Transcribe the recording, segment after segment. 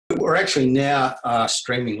we're actually now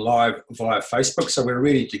streaming live via Facebook, so we're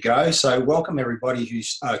ready to go. So welcome everybody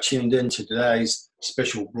who's tuned in to today's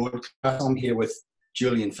special broadcast. I'm here with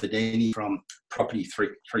Julian Fadini from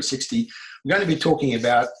PRPTY360. We're going to be talking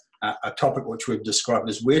about a topic which we've described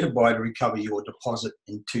as where to buy to recover your deposit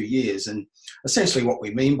in 2 years. And essentially what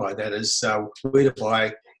we mean by that is where to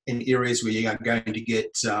buy in areas where you are going to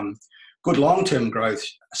get good long-term growth,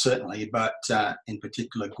 certainly, but in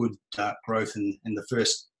particular good growth in the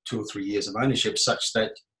first 2 or 3 years of ownership, such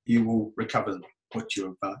that you will recover what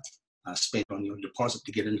you've spent on your deposit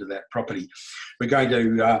to get into that property. We're going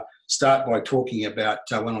to start by talking about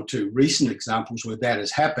 1 or 2 recent examples where that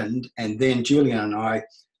has happened, and then Julian and I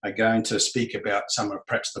are going to speak about some of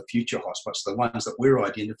perhaps the future hotspots, the ones that we're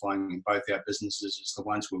identifying in both our businesses as the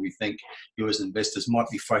ones where we think you as investors might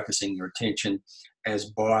be focusing your attention as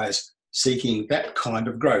buyers seeking that kind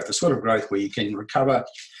of growth, the sort of growth where you can recover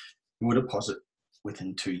your deposit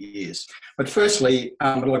within 2 years. But firstly,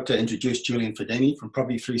 I'd like to introduce Julian Fadini from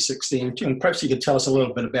PRPTY360. And Julian, perhaps you could tell us a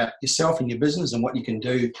little bit about yourself and your business and what you can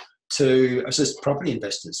do to assist property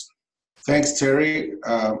investors. Thanks, Terry.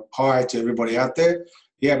 Hi to everybody out there.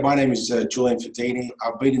 Yeah, my name is Julian Fadini.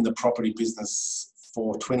 I've been in the property business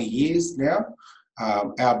for 20 years now.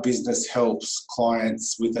 Our business helps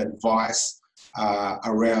clients with advice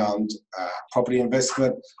around property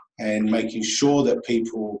investment and making sure that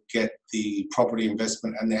people get the property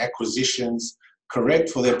investment and the acquisitions correct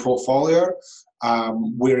for their portfolio.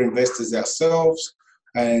 We're investors ourselves,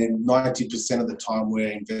 and 90% of the time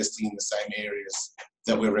we're investing in the same areas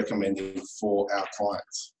that we're recommending for our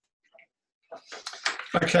clients.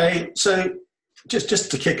 Okay, so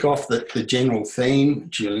just to kick off the general theme,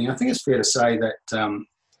 Julian, I think it's fair to say that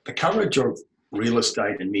the coverage of real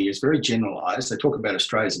estate in media is very generalised. They talk about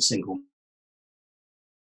Australia as a single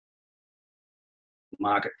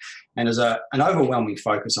market, and there's an overwhelming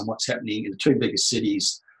focus on what's happening in the 2 biggest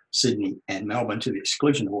cities, Sydney and Melbourne, to the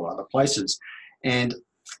exclusion of all other places. And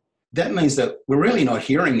that means that we're really not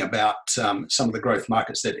hearing about some of the growth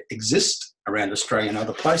markets that exist around Australia and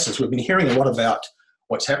other places. We've been hearing a lot about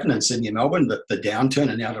what's happened in Sydney and Melbourne, the downturn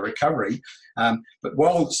and now the recovery. But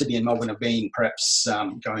while Sydney and Melbourne are being perhaps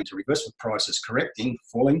going to reverse with prices correcting,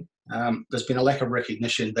 falling, there's been a lack of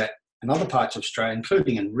recognition that in other parts of Australia,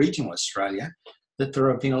 including in regional Australia, that there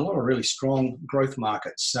have been a lot of really strong growth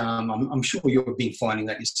markets. I'm sure you've been finding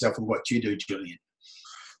that yourself with what you do, Julian.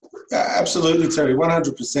 Absolutely, Terry,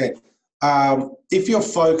 100%. If you're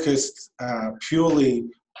focused purely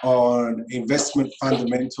on investment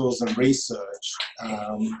fundamentals and research,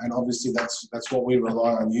 and obviously that's what we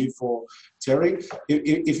rely on you for, Terry.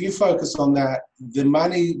 If you focus on that, the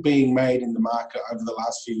money being made in the market over the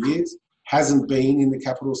last few years hasn't been in the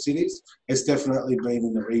capital cities. It's definitely been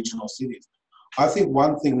in the regional cities. I think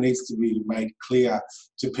one thing needs to be made clear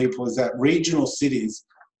to people is that regional cities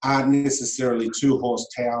aren't necessarily 2-horse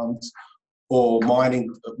towns or mining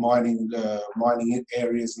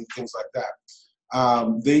areas and things like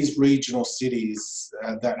that. These regional cities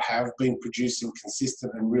that have been producing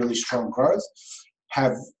consistent and really strong growth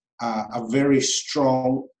have a very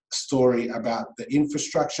strong story about the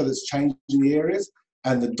infrastructure that's changed in the areas,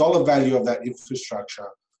 and the dollar value of that infrastructure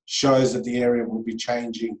shows that the area will be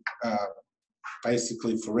changing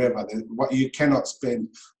basically forever. What you cannot spend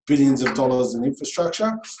billions of dollars in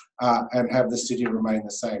infrastructure and have the city remain the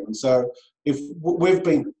same. And so if we've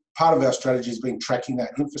been, part of our strategy has been tracking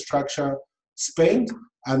that infrastructure spend,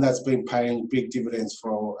 and that's been paying big dividends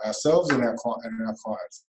for ourselves and our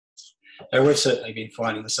clients. And we've certainly been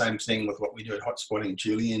finding the same thing with what we do at Hotspotting,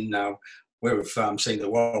 Julian. Where we've seen that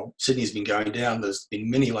while Sydney's been going down, there's been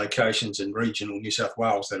many locations in regional New South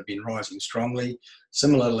Wales that have been rising strongly.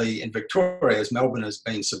 Similarly, in Victoria, as Melbourne has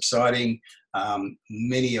been subsiding,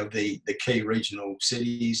 many of the key regional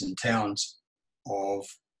cities and towns of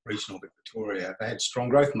regional Victoria have had strong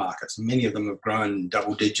growth markets. Many of them have grown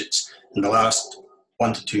double digits in the last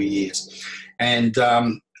 1 to 2 years. And I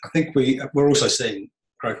think we're also seeing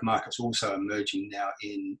growth markets also emerging now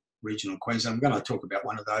in regional Queensland. I'm going to talk about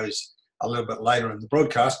one of those a little bit later in the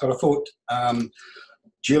broadcast, but I thought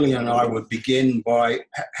Julian and I would begin by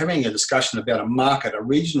having a discussion about a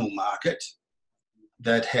regional market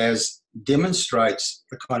that demonstrates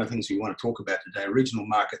the kind of things we want to talk about today, a regional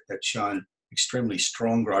market that's shown extremely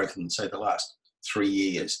strong growth in, say, the last 3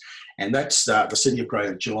 years. And that's the City of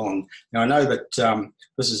Greater Geelong. Now, I know that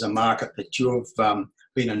this is a market that you've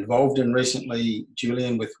been involved in recently,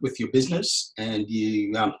 Julian, with your business, and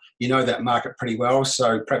you know that market pretty well.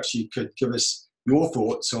 So perhaps you could give us your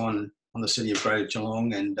thoughts on the City of Greater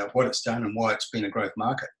Geelong and what it's done and why it's been a growth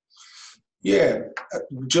market. Yeah,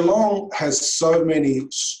 Geelong has so many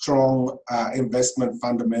strong investment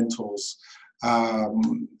fundamentals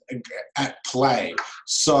at play.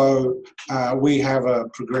 So we have a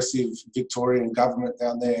progressive Victorian government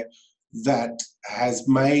down there that has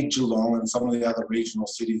made Geelong and some of the other regional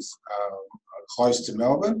cities close to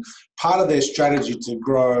Melbourne part of their strategy to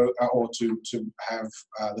grow or to have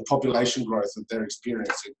the population growth that they're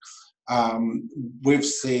experiencing. We've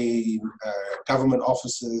seen government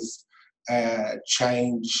offices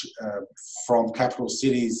change from capital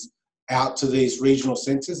cities out to these regional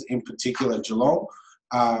centres, in particular Geelong.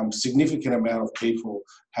 Significant amount of people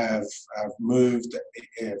have moved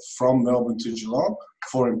from Melbourne to Geelong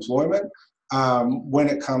for employment. When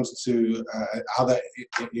it comes to other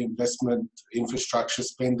investment infrastructure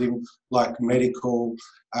spending like medical,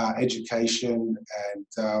 education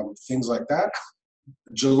and things like that,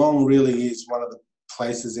 Geelong really is one of the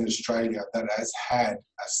places in Australia that has had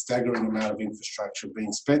a staggering amount of infrastructure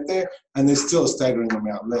being spent there, and there's still a staggering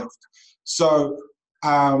amount left. So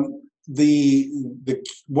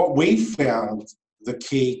what we found the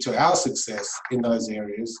key to our success in those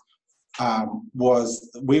areas was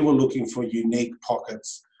we were looking for unique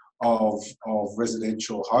pockets of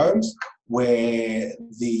residential homes where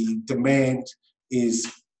the demand is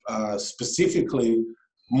specifically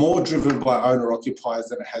more driven by owner-occupiers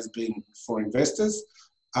than it has been for investors.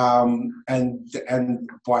 And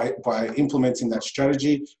by implementing that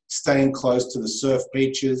strategy, staying close to the surf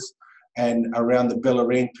beaches and around the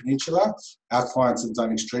Bellarine Peninsula, our clients have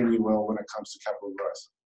done extremely well when it comes to capital growth.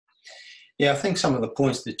 Yeah, I think some of the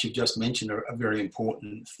points that you've just mentioned are very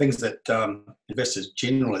important, things that investors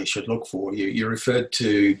generally should look for. You referred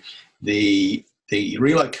to the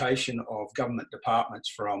relocation of government departments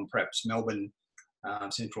from perhaps Melbourne,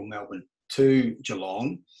 central Melbourne, to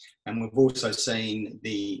Geelong, and we've also seen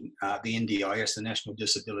the NDIS, the National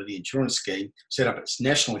Disability Insurance Scheme, set up its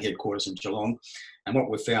national headquarters in Geelong. And what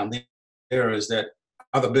we've found there is that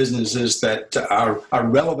other businesses that are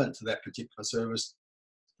relevant to that particular service,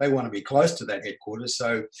 they want to be close to that headquarters.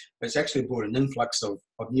 So it's actually brought an influx of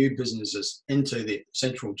new businesses into the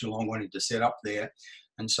central Geelong wanting to set up there.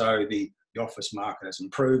 And so the office market has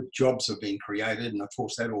improved, jobs have been created, and of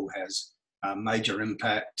course that all has a major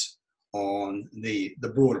impact on the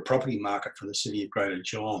broader property market for the city of Greater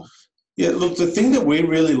Geelong. Yeah, look, the thing that we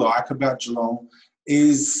really like about Geelong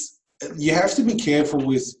is you have to be careful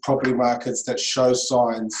with property markets that show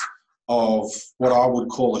signs of what I would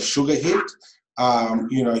call a sugar hit.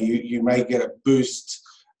 You may get a boost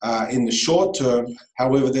in the short term,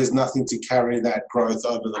 however, there's nothing to carry that growth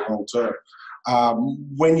over the long term.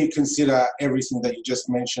 When you consider everything that you just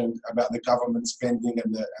mentioned about the government spending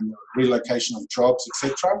and the relocation of jobs,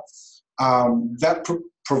 etc., that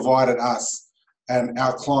provided us and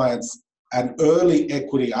our clients an early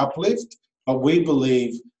equity uplift, but we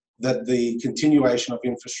believe that the continuation of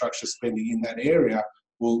infrastructure spending in that area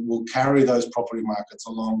will carry those property markets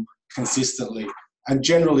along consistently. And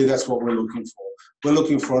generally, that's what we're looking for. We're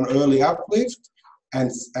looking for an early uplift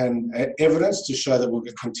and evidence to show that we'll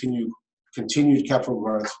get continued capital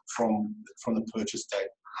growth from the purchase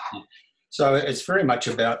date. So it's very much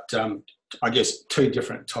about, I guess, two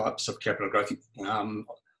different types of capital growth.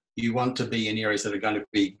 You want to be in areas that are going to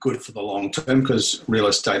be good for the long term, because real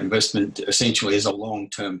estate investment essentially is a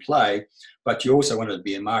long-term play, but you also want to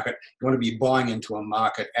be a market. You want to be buying into a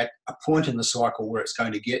market at a point in the cycle where it's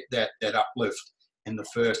going to get that uplift in the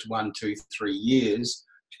first 1, 2, 3 years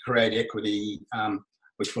to create equity,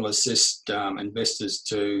 which will assist investors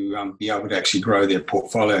to be able to actually grow their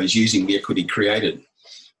portfolios using the equity created.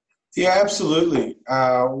 Yeah, absolutely.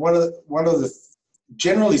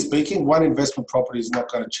 Generally speaking, one investment property is not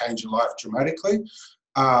going to change your life dramatically.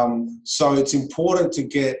 So it's important to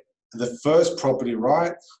get the first property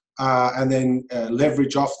right and then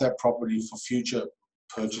leverage off that property for future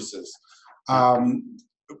purchases.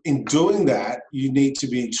 In doing that, you need to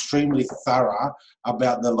be extremely thorough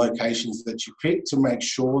about the locations that you pick to make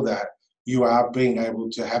sure that you are being able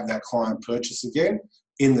to have that client purchase again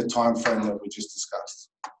in the time frame that we just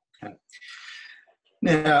discussed. Okay.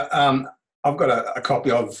 Now, I've got a copy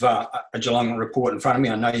of a Geelong report in front of me.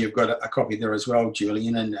 I know you've got a copy there as well,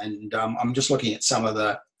 Julian, and I'm just looking at some of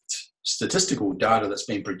the statistical data that's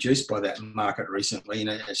been produced by that market recently, and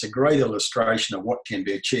it's a great illustration of what can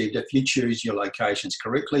be achieved if you choose your locations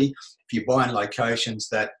correctly, if you buy in locations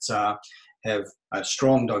that have a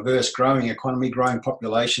strong, diverse, growing economy, growing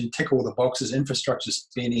population, tick all the boxes, infrastructure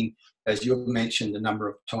spending, as you've mentioned a number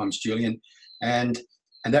of times, Julian, and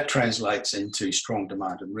that translates into strong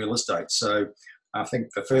demand in real estate. So I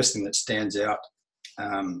think the first thing that stands out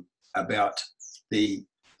about the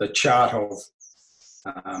chart of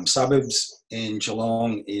Suburbs in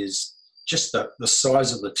Geelong is just the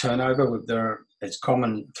size of the turnover. It's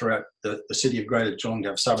common throughout the city of Greater Geelong to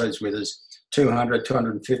have suburbs where there's 200,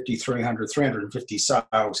 250, 300, 350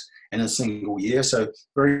 sales in a single year. So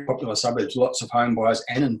very popular suburbs, lots of home buyers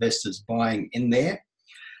and investors buying in there.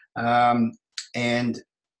 And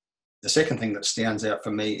the second thing that stands out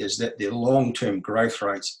for me is that their long-term growth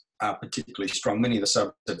rates are particularly strong. Many of the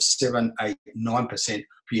suburbs have 7, 8, 9%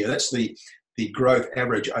 per year. That's the growth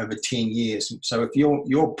average over 10 years. So if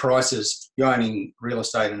your prices, you're owning real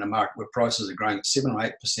estate in a market where prices are growing at 7 or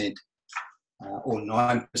 8% or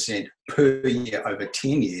 9% per year over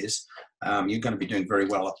 10 years, you're going to be doing very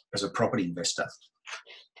well as a property investor.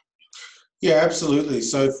 Yeah, absolutely.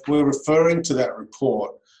 So if we're referring to that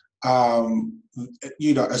report,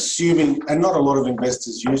 assuming, and not a lot of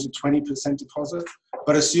investors use a 20% deposit,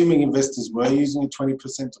 but assuming investors were using a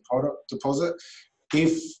 20% deposit,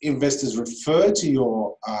 if investors refer to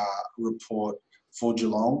your report for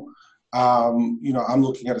Geelong, I'm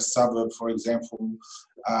looking at a suburb, for example.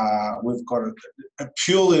 We've got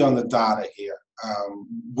purely on the data here.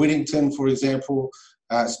 Whittington, for example,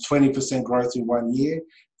 it's 20% growth in 1 year.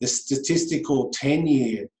 The statistical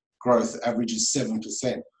 10-year growth average is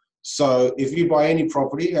 7%. So if you buy any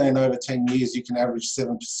property and over 10 years you can average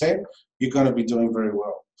 7%, you're going to be doing very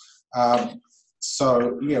well.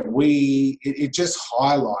 So yeah, it just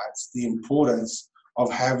highlights the importance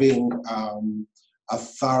of having a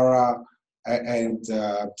thorough and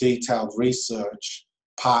detailed research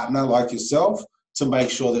partner like yourself to make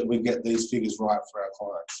sure that we get these figures right for our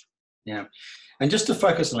clients. Yeah, and just to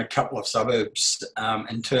focus on a couple of suburbs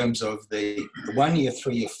in terms of the 1 year,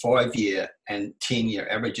 3 year, 5 year and 10-year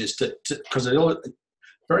averages, because it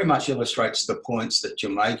very much illustrates the points that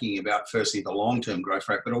you're making about firstly the long-term growth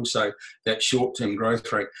rate, but also that short-term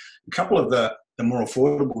growth rate. A couple of the more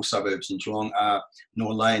affordable suburbs in Geelong are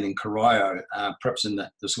Norlane and Corio, perhaps in the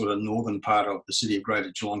sort of northern part of the city of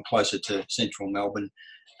Greater Geelong, closer to central Melbourne.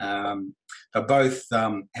 They both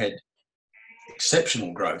had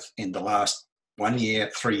exceptional growth in the last 1 year,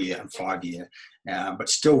 3 year and 5 year, but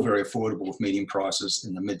still very affordable with median prices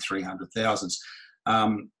in the mid 300,000s.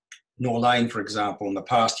 Norlane, for example, in the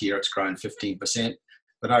past year it's grown 15%,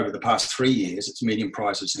 but over the past 3 years its median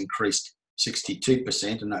prices increased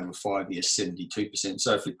 62% and over 5 years 72%.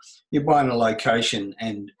 So if you're buying a location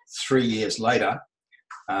and 3 years later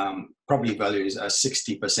property values are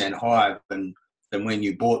 60% higher than when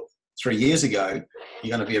you bought 3 years ago,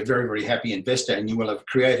 you're going to be a very, very happy investor, and you will have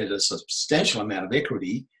created a substantial amount of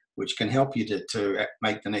equity which can help you to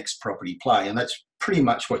make the next property play. And that's pretty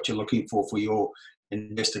much what you're looking for your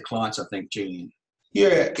investor clients, I think, Julian.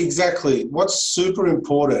 Yeah, exactly. What's super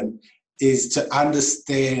important is to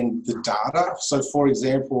understand the data. So, for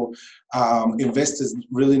example, investors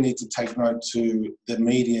really need to take note to the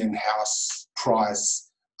median house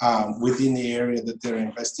price within the area that they're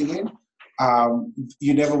investing in.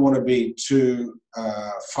 You never want to be too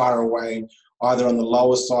far away, either on the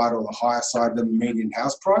lower side or the higher side than the median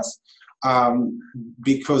house price,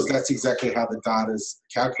 because that's exactly how the data is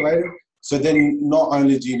calculated. So then not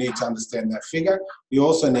only do you need to understand that figure, you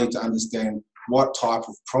also need to understand what type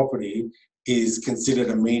of property is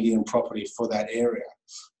considered a median property for that area.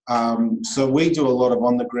 So we do a lot of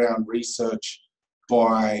on-the-ground research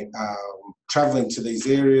by travelling to these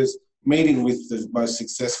areas, meeting with the most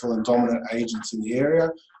successful and dominant agents in the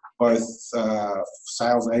area, both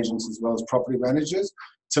sales agents as well as property managers,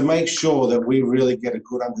 to make sure that we really get a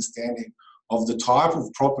good understanding of the type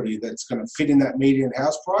of property that's going to fit in that median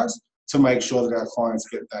house price, to make sure that our clients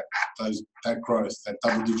get that growth, that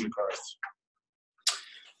double-digit growth.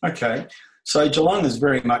 Okay, so Geelong is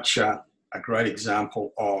very much a great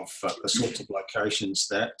example of the sorts of locations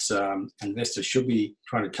that investors should be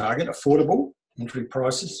trying to target: affordable entry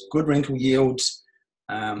prices, good rental yields,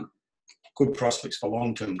 good prospects for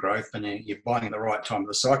long-term growth, and you're buying at the right time of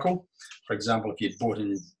the cycle. For example, if you'd bought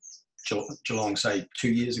in Geelong, say 2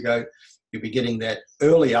 years ago, you'll be getting that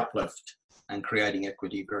early uplift and creating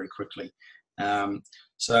equity very quickly.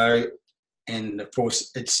 And of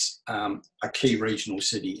course, it's a key regional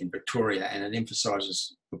city in Victoria, and it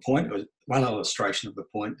emphasises the point, or one illustration of the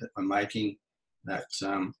point that we're making, that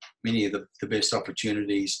many of the best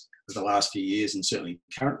opportunities of the last few years, and certainly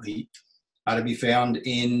currently, are to be found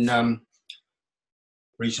in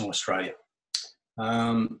regional Australia.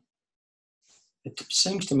 It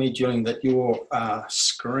seems to me, Julian, that your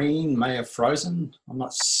screen may have frozen. I'm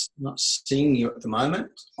not seeing you at the moment.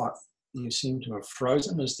 You seem to have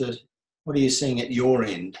frozen. What are you seeing at your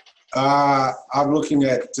end? I'm looking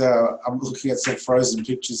at some frozen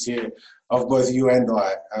pictures here of both you and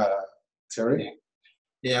I, Terry.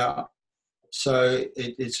 Yeah. So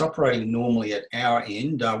it's operating normally at our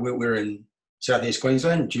end. We're in southeast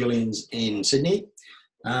Queensland. Julian's in Sydney.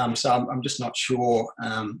 So I'm just not sure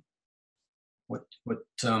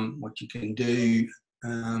what you can do.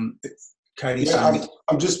 Katie, yeah,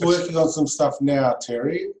 I'm just working on some stuff now,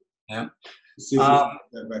 Terry. Yeah. See if we can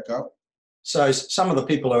get that back up. So some of the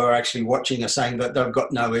people who are actually watching are saying that they've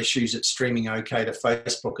got no issues, it's streaming okay to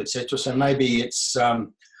Facebook, etc. So maybe it's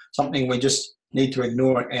something we just need to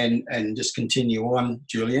ignore and just continue on,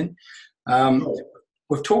 Julian.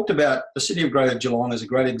 We've talked about the City of Greater Geelong as a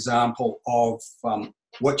great example of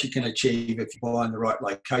what you can achieve if you buy in the right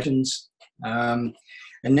locations. And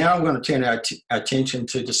now I'm going to turn our attention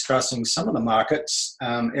to discussing some of the markets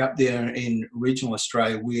out there in regional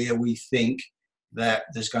Australia where we think that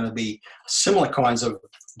there's going to be similar kinds of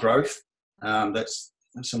growth that's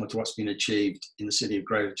similar to what's been achieved in the City of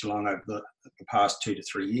Greater Geelong over the past 2 to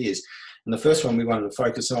 3 years. And the first one we wanted to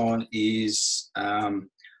focus on is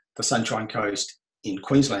the Sunshine Coast in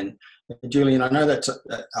Queensland. Julian, I know that's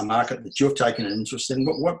a market that you've taken an interest in,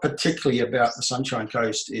 but what particularly about the Sunshine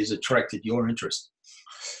Coast has attracted your interest?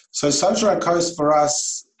 So Sunshine Coast for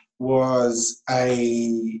us was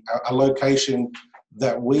a location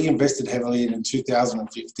that we invested heavily in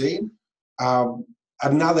 2015.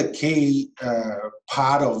 Another key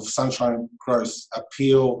part of Sunshine Coast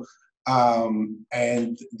appeal and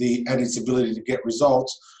its ability to get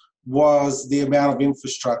results was the amount of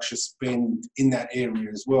infrastructure spend in that area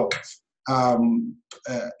as well.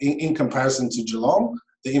 In comparison to Geelong,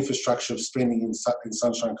 the infrastructure spending in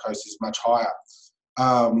Sunshine Coast is much higher.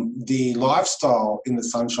 The lifestyle in the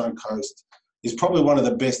Sunshine Coast is probably one of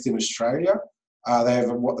the best in Australia. They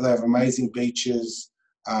have amazing beaches.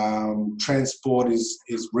 Transport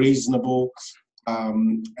is reasonable,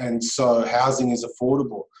 and so housing is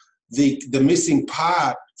affordable. The missing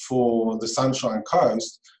part for the Sunshine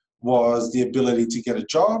Coast was the ability to get a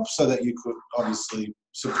job so that you could obviously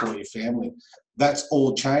support your family. That's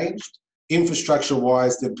all changed.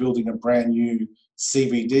 Infrastructure-wise, they're building a brand new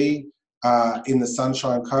CBD in the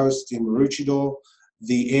Sunshine Coast in Maroochydore.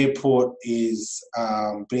 The airport is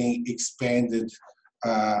being expanded,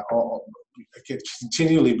 or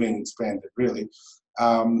continually being expanded, really.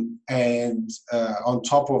 And on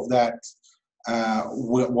top of that,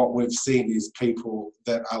 what we've seen is people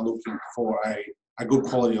that are looking for a good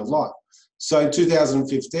quality of life. So in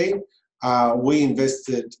 2015, we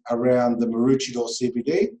invested around the Maroochydore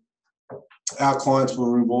CBD. Our clients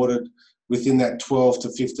were rewarded within that 12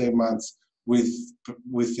 to 15 months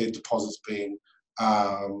with their deposits being,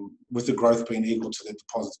 with the growth being equal to their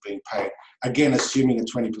deposits being paid. Again, assuming a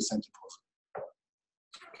 20% deposit.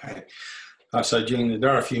 Okay. So, Julian,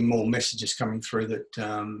 there are a few more messages coming through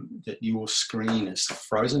that your screen is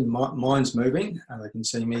frozen. Mine's moving. They can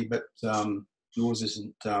see me, but yours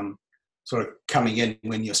isn't sort of coming in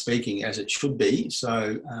when you're speaking as it should be.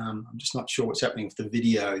 So I'm just not sure what's happening with the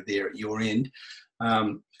video there at your end.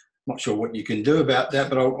 Not sure what you can do about that,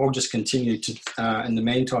 but I'll just continue to, in the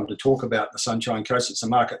meantime, to talk about the Sunshine Coast. It's a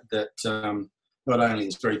market that not only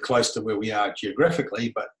is very close to where we are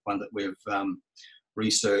geographically, but one that we've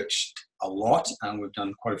researched a lot, and we've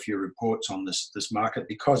done quite a few reports on this market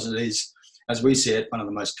because it is, as we said, one of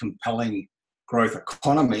the most compelling growth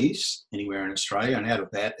economies anywhere in Australia, and out of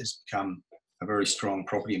that has become a very strong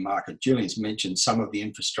property market. Julian's mentioned some of the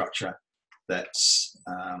infrastructure that's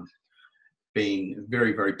been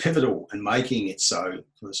very, very pivotal in making it so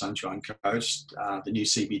for the Sunshine Coast. The new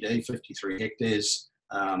CBD, 53 hectares,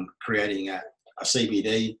 creating a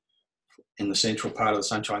CBD in the central part of the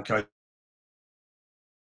Sunshine Coast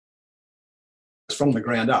from the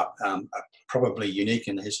ground up, probably unique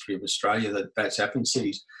in the history of Australia that's happened.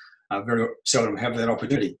 Cities very seldom have that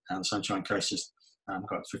opportunity. The Sunshine Coast has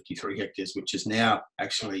got 53 hectares, which is now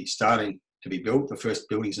actually starting to be built. The first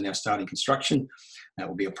buildings are now starting construction. That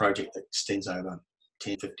will be a project that extends over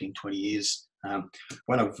 10, 15, 20 years.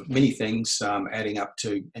 One of many things adding up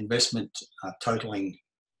to investment totaling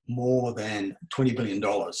more than $20 billion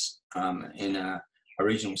in a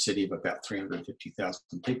regional city of about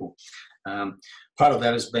 350,000 people. Part of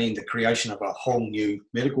that has been the creation of a whole new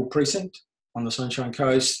medical precinct on the Sunshine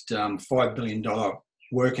Coast, $5 billion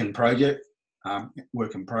work in progress.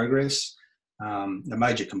 The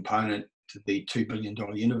major component to the $2 billion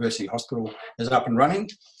university hospital is up and running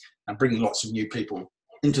and bringing lots of new people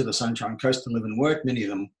into the Sunshine Coast to live and work, many of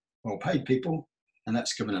them well-paid people, and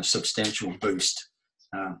that's given a substantial boost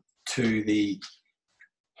to the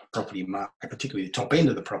property market, particularly the top end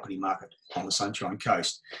of the property market on the Sunshine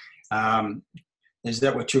Coast. Is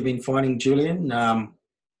that what you've been finding, Julian,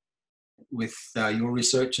 with your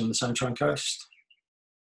research in the Sunshine Coast?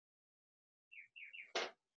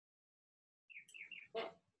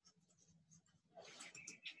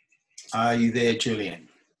 Are you there, Julian?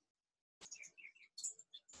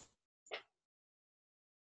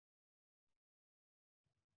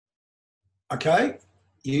 Okay,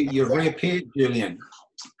 you've reappeared, Julian.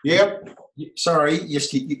 Yep. Sorry,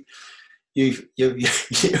 yes, you've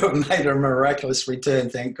made a miraculous return,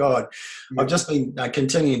 thank God. Yep. I've just been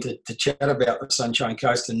continuing to chat about the Sunshine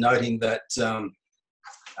Coast and noting that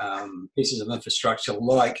pieces of infrastructure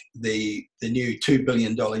like the new $2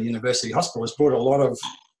 billion university hospital has brought a lot of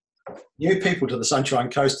new people to the Sunshine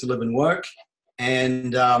Coast to live and work,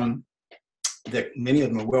 and that many of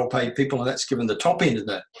them are well-paid people, and that's given the top end of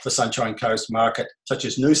the Sunshine Coast market, such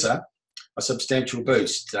as Noosa, a substantial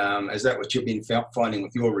boost. Is that what you've been finding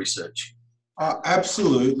with your research?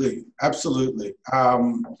 Absolutely. Noosa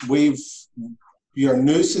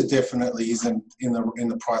definitely isn't in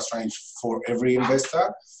the price range for every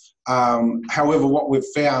investor. However, what we've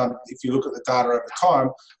found, if you look at the data over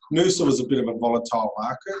time, Noosa was a bit of a volatile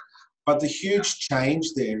market, but the huge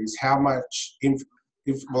change there is how much,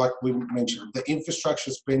 like we mentioned, the infrastructure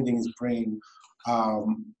spending is bringing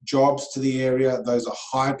jobs to the area. Those are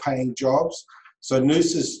high-paying jobs. So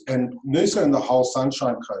Noosa and the whole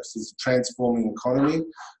Sunshine Coast is a transforming economy,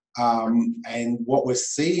 and what we're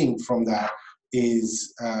seeing from that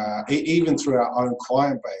is even through our own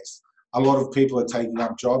client base, a lot of people are taking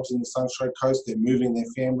up jobs in the Sunshine Coast. They're moving their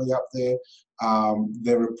family up there.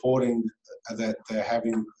 They're reporting that they're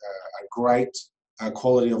having a great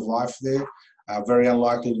quality of life there. Very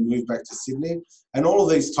unlikely to move back to Sydney, and all of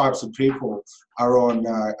these types of people are on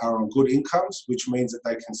good incomes, which means that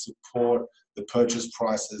they can support the purchase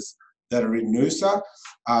prices that are in Noosa.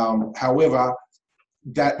 However,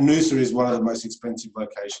 that Noosa is one of the most expensive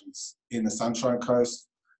locations in the Sunshine Coast,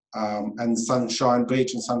 and Sunshine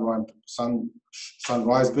Beach and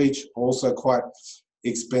Sunrise Beach also quite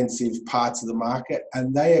expensive parts of the market,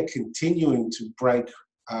 and they are continuing to break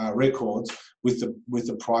records with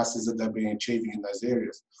the prices that they've been achieving in those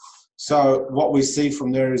areas. So what we see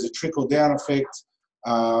from there is a trickle down effect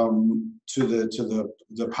to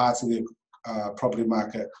the parts of the property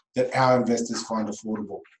market that our investors find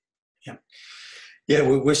affordable. Yeah,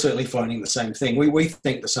 we're certainly finding the same thing. We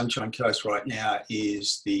think the Sunshine Coast right now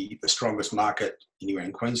is the strongest market anywhere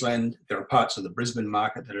in Queensland. There are parts of the Brisbane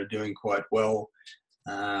market that are doing quite well.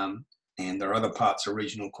 And there are other parts of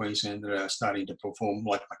regional Queensland that are starting to perform,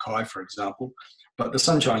 like Mackay, for example. But the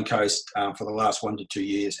Sunshine Coast, for the last 1 to 2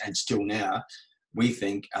 years, and still now, we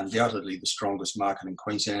think undoubtedly the strongest market in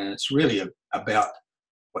Queensland. And it's really about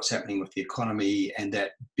what's happening with the economy and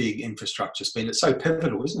that big infrastructure spend. It's so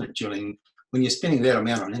pivotal, isn't it, Julian? When you're spending that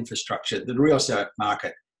amount on infrastructure, the real estate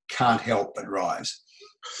market can't help but rise.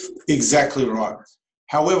 Exactly right.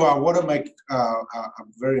 However, I want to make a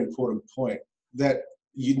very important point that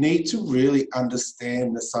you need to really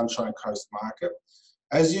understand the Sunshine Coast market.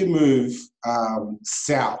 As you move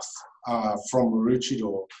south from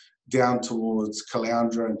Maroochydore down towards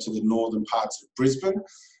Caloundra and to the northern parts of Brisbane,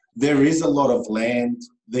 there is a lot of land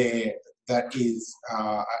there that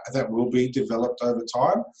will be developed over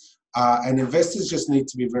time. And investors just need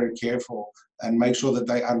to be very careful and make sure that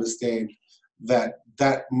they understand that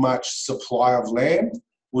that much supply of land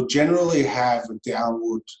will generally have a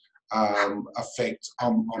downward effect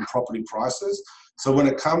on property prices. So when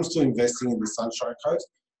it comes to investing in the Sunshine Coast,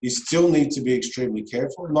 you still need to be extremely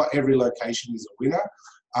careful. Not every location is a winner.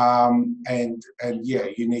 And yeah,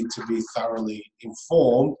 you need to be thoroughly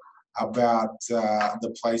informed about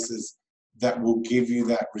the places that will give you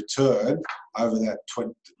that return over that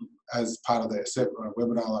as part of the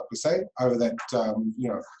webinar, like we say, over that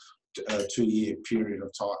 2-year period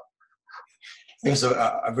of time. I think it's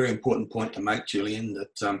a very important point to make, Julian,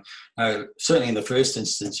 that certainly in the first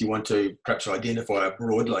instance, you want to perhaps identify a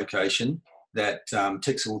broad location that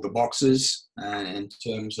ticks all the boxes in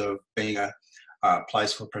terms of being a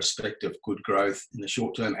place for prospective good growth in the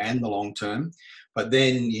short term and the long term. But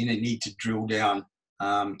then you need to drill down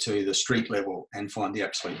to the street level and find the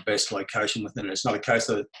absolute best location within it. It's not a case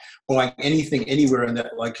of buying anything anywhere in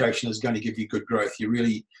that location is going to give you good growth. You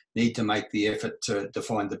really need to make the effort to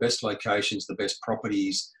find the best locations, the best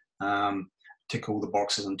properties, tick all the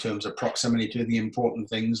boxes in terms of proximity to the important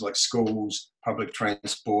things like schools, public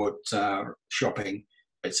transport, shopping,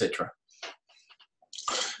 etc.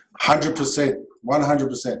 100%,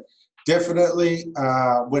 100%. Definitely,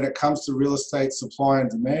 when it comes to real estate supply and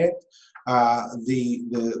demand,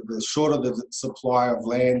 the shorter the supply of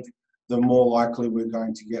land, the more likely we're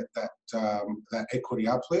going to get that equity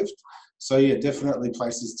uplift. So yeah, definitely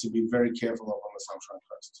places to be very careful of on the Sunshine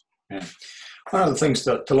Coast. Yeah. One of the things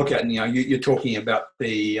to look at, and you're talking about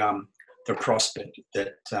the prospect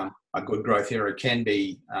that a good growth area can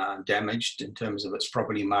be damaged in terms of its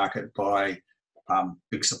property market by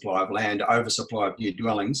big supply of land, oversupply of new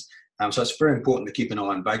dwellings. So it's very important to keep an eye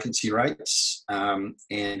on vacancy rates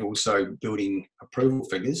and also building approval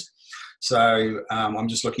figures. So I'm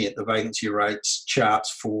just looking at the vacancy rates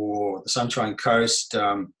charts for the Sunshine Coast,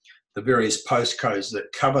 the various postcodes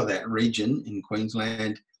that cover that region in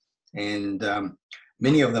Queensland, and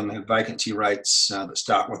many of them have vacancy rates that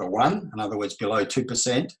start with a 1, in other words, below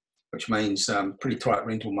 2%, which means pretty tight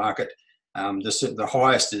rental market. The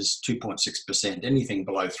highest is 2.6%. Anything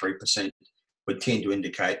below 3% would tend to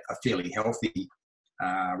indicate a fairly healthy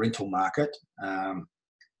rental market,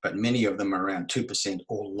 but many of them are around 2%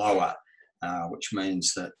 or lower, which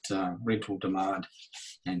means that rental demand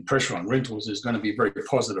and pressure on rentals is going to be very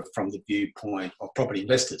positive from the viewpoint of property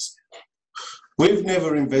investors. We've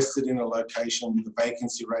never invested in a location with a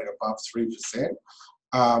vacancy rate above 3%.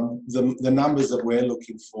 The numbers that we're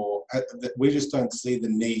looking for, we just don't see the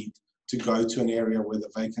need to go to an area where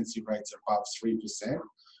the vacancy rate's above 3%.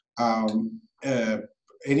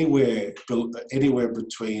 Anywhere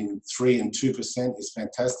between 3 and 2% is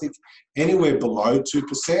fantastic. Anywhere below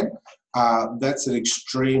 2%, that's an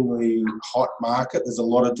extremely hot market. There's a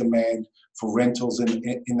lot of demand for rentals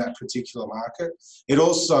in that particular market. It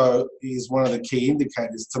also is one of the key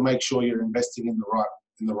indicators to make sure you're investing in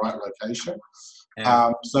the right location.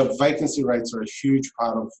 Yeah. So vacancy rates are a huge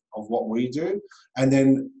part of what we do. And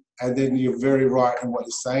then you're very right in what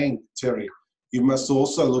you're saying, Terry. You must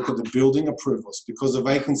also look at the building approvals, because the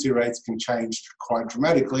vacancy rates can change quite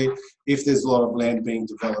dramatically if there's a lot of land being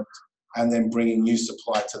developed and then bringing new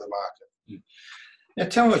supply to the market. Now,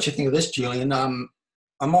 tell me what you think of this, Julian. I'm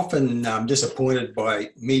often disappointed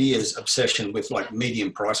by media's obsession with like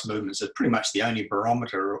median price movements as pretty much the only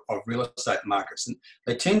barometer of real estate markets. And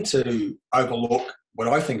they tend to overlook what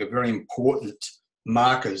I think are very important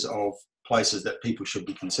markers of places that people should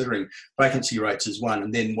be considering. Vacancy rates is one,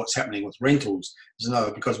 and then what's happening with rentals is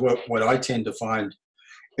another, because what I tend to find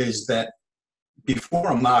is that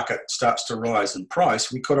before a market starts to rise in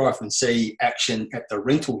price, we could often see action at the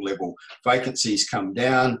rental level. Vacancies come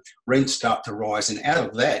down, rents start to rise, and out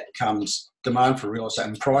of that comes demand for real estate,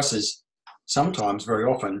 and prices sometimes, very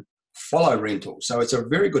often, follow rentals. So it's a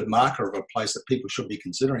very good marker of a place that people should be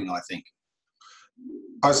considering, I think.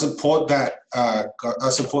 I support that. I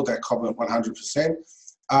support that comment 100%.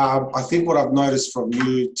 I think what I've noticed from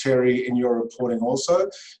you, Terry, in your reporting also,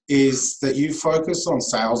 is that you focus on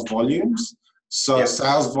sales volumes. So yeah.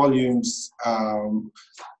 Sales volumes,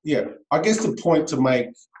 I guess the point to make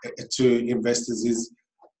to investors is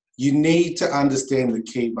you need to understand the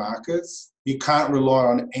key markets. You can't rely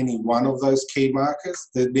on any one of those key markets.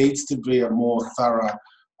 There needs to be a more thorough,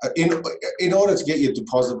 in order to get your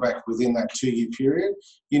deposit back within that 2-year period,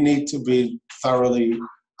 you need to be thoroughly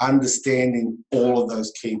understanding all of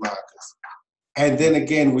those key markets. And then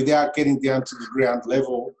again, without getting down to the ground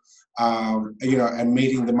level, and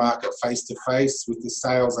meeting the market face to face with the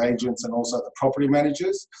sales agents and also the property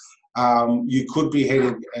managers, you could be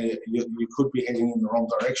heading in the wrong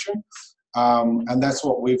direction. And that's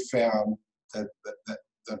what we've found, that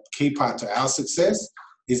the key part to our success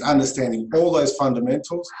is understanding all those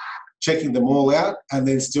fundamentals, checking them all out, and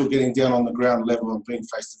then still getting down on the ground level and being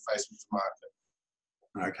face to face with the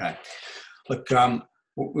market. Okay. Look,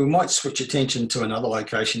 we might switch attention to another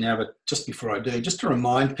location now, but just before I do, just to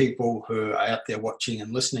remind people who are out there watching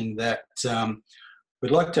and listening that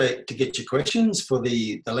we'd like to get your questions for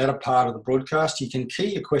the latter part of the broadcast. You can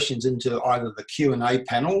key your questions into either the Q&A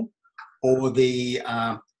panel or the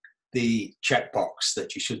chat box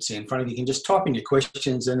that you should see in front of you. You can just type in your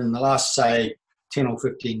questions, and in the last, say, 10 or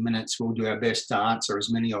 15 minutes, we'll do our best to answer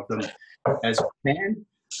as many of them as we can.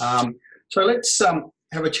 So let's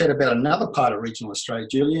have a chat about another part of regional Australia.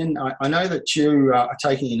 Julian, I know that you are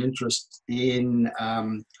taking an interest in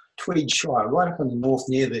Tweed Shire, right up in the north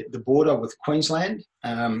near the border with Queensland,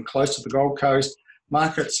 close to the Gold Coast.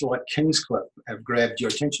 Markets like Kingscliff have grabbed your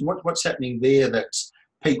attention. What's happening there that's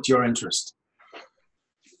piqued your interest?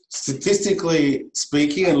 Statistically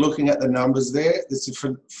speaking, and looking at the numbers there, it's a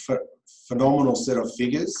phenomenal set of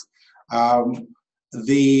figures.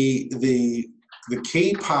 The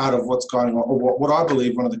key part of what's going on, or what I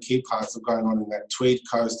believe one of the key parts of going on in that Tweed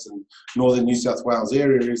Coast and northern New South Wales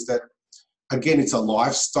area is that, again, it's a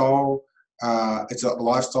lifestyle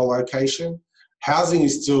location. Housing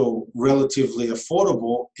is still relatively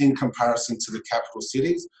affordable in comparison to the capital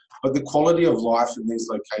cities, but the quality of life in these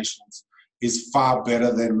locations is far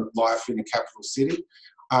better than life in a capital city.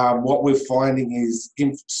 What we're finding is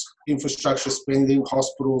infrastructure spending,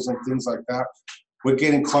 hospitals and things like that. We're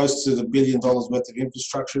getting close to the $1 billion worth of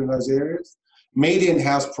infrastructure in those areas. median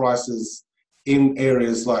house prices in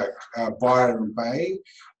areas like Byron Bay,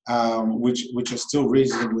 which are still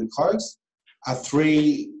reasonably close, are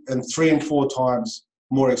 3 and 4 times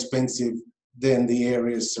more expensive than the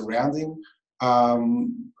areas surrounding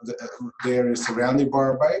Byron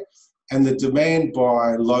Bay, and the demand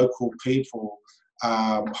by local people,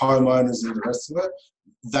 homeowners and the rest of it,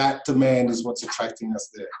 that demand is what's attracting us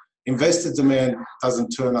there. Investor demand doesn't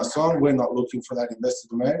turn us on. We're not looking for that investor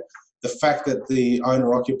demand. The fact that the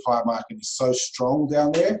owner-occupier market is so strong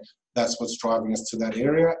down there, that's what's driving us to that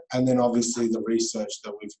area. And then obviously the research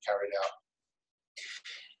that we've carried out.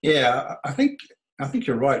 Yeah, I think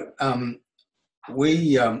you're right.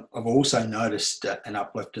 We have also noticed an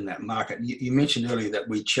uplift in that market. You mentioned earlier that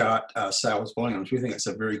we chart sales volumes. We think it's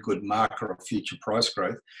a very good marker of future price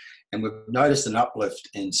growth. And we've noticed an uplift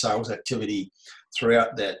in sales activity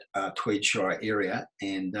throughout that Tweed Shire area.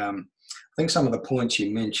 And I think some of the points you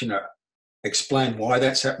mentioned explain why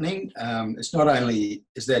that's happening. It's not only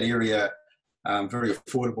is that area very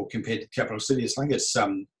affordable compared to capital cities. I think it's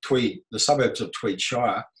the suburbs of Tweed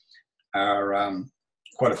Shire are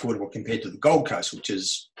quite affordable compared to the Gold Coast, which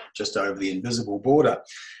is just over the invisible border.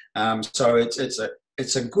 So it's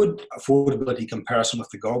a good affordability comparison with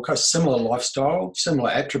the Gold Coast. Similar lifestyle, similar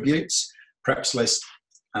attributes, perhaps less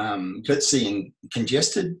glitzy and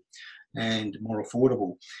congested, and more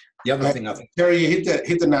affordable. The other thing I think, Terry, you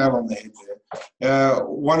hit the nail on the head there.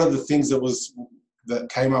 One of the things that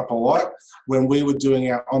came up a lot when we were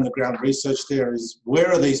doing our on-the-ground research there is,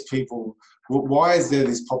 where are these people? Why is there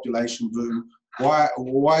this population boom?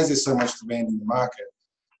 Why is there so much demand in the market?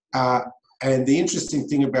 And the interesting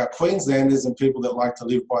thing about Queenslanders and people that like to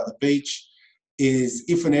live by the beach is,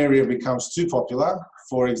 if an area becomes too popular,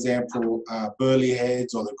 for example, Burleigh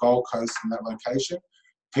Heads or the Gold Coast in that location,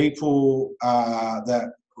 people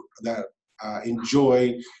that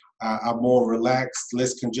enjoy a more relaxed,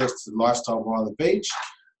 less congested lifestyle by the beach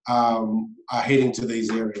are heading to these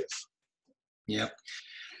areas. Yeah.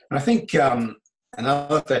 And I think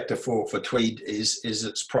another factor for Tweed is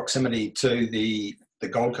its proximity to the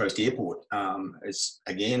Gold Coast Airport. It's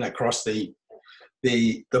again across the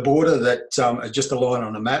border that is just a line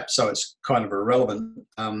on a map, so it's kind of irrelevant.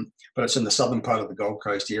 But it's in the southern part of the Gold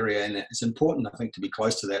Coast area, and it's important, I think, to be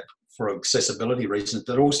close to that for accessibility reasons.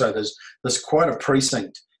 But also, there's quite a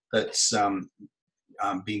precinct that's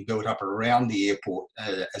being built up around the airport,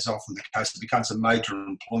 as often the case. It becomes a major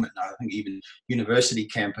employment now. I think even university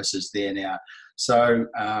campus is there now. So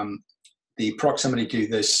the proximity to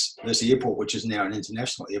this airport, which is now an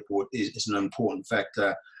international airport, is an important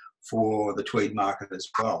factor for the Tweed market as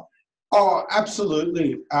well. Oh,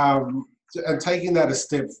 absolutely. And taking that a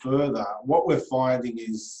step further, what we're finding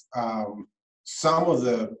is some of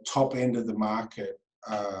the top end of the market,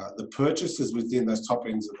 the purchasers within those top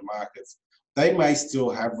ends of the markets, they may still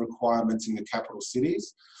have requirements in the capital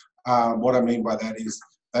cities. What I mean by that is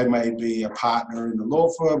they may be a partner in a law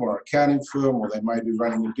firm or accounting firm, or they may be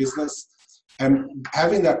running a business. And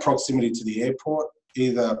having that proximity to the airport,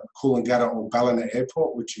 either Coolangatta or Ballina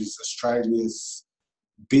Airport, which is Australia's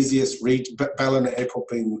busiest region, Ballina Airport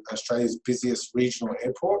being Australia's busiest regional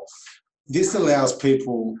airport, this allows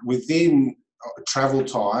people within travel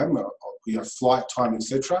time, flight time,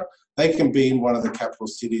 etc. They can be in one of the capital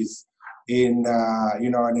cities in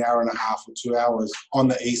an hour and a half or 2 hours on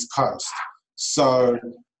the east coast. So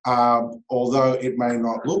although it may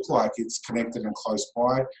not look like it's connected and close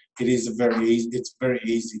by, it's very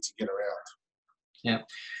easy to get around. Yeah.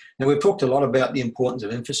 Now, we've talked a lot about the importance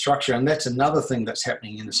of infrastructure, and that's another thing that's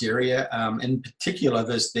happening in this area. In particular,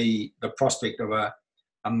 there's the prospect of a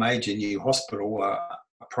major new hospital, a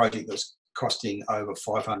project that's costing over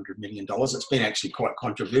 $500 million. It's been actually quite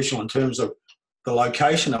controversial in terms of the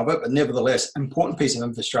location of it, but nevertheless, important piece of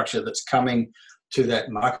infrastructure that's coming to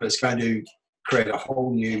that market. It's going to create a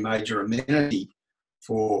whole new major amenity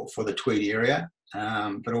for the Tweed area,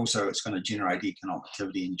 but also it's going to generate economic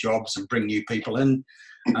activity and jobs and bring new people in.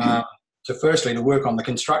 So firstly, to work on the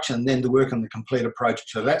construction, and then to work on the completed project.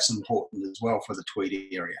 So that's important as well for the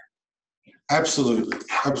Tweed area. Absolutely,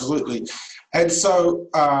 absolutely. And so,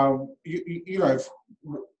 if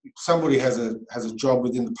somebody has a job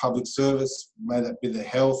within the public service, may that be the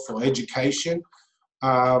health or education,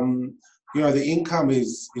 the income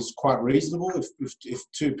is quite reasonable. If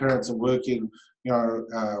two parents are working,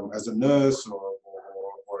 as a nurse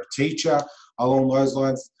or a teacher along those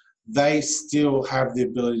lines, they still have the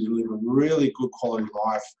ability to live a really good quality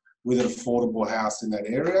life with an affordable house in that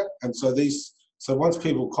area. And so once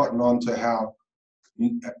people cotton on to how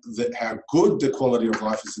good the quality of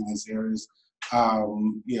life is in these areas,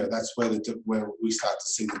 that's where we start to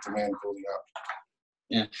see the demand building up.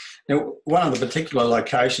 Yeah. Now, one of the particular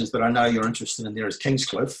locations that I know you're interested in there is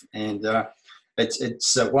Kingscliff, and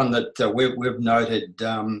it's one that we've noted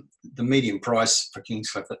the median price for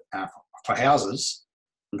Kingscliff for houses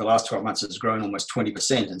in the last 12 months has grown almost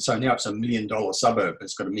 20%, and so now it's $1 million suburb.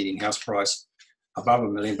 It's got a median house price above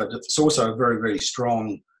 $1 million, but it's also a very, very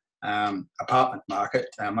strong apartment market,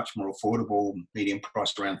 much more affordable, median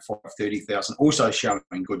price around $530,000, also showing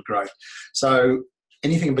good growth. So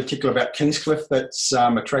anything in particular about Kingscliff that's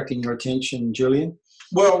attracting your attention, Julian?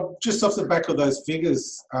 Well, just off the back of those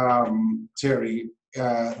figures, Terry,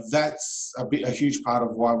 that's a huge part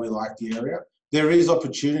of why we like the area. There is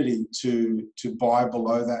opportunity to buy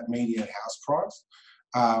below that median house price.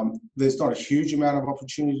 There's not a huge amount of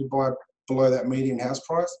opportunity to buy below that median house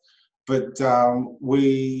price, but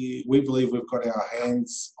we believe we've got our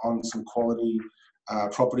hands on some quality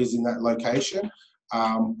properties in that location,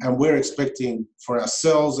 and we're expecting for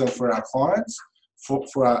ourselves and for our clients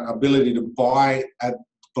for our ability to buy at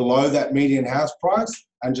below that median house price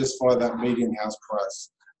and just follow that median house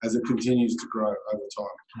price as it continues to grow over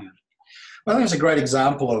time. Yeah. Well, I think it's a great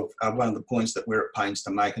example of one of the points that we're at pains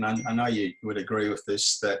to make, and I know you would agree with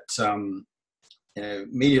this, that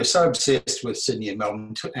media are so obsessed with Sydney and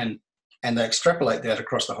Melbourne, and they extrapolate that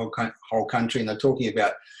across the whole country, and they're talking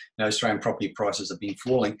about Australian property prices have been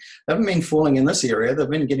falling. They haven't been falling in this area. They've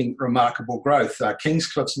been getting remarkable growth.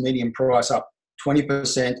 Kingscliff's median price up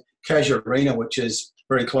 20%, Casuarina, which is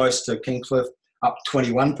very close to Kingscliff, up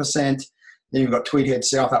 21%. Then you've got Tweedhead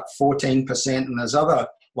South up 14%, and there's other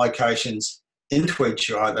locations in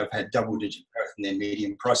Tweedshire that have had double-digit growth in their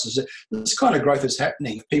median prices. This kind of growth is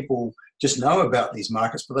happening. People just know about these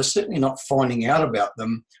markets, but they're certainly not finding out about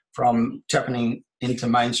them from tapping into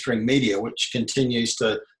mainstream media, which continues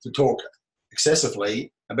to talk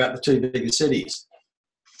excessively about the two biggest cities.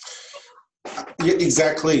 Yeah,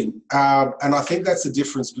 exactly. And I think that's the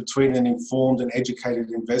difference between an informed and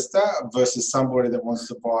educated investor versus somebody that wants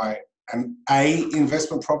to buy an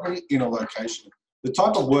investment property in a location. The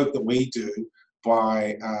type of work that we do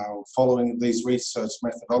by following these research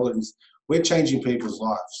methodologies, we're changing people's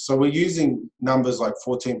lives. So we're using numbers like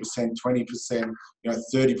 14%, 20%,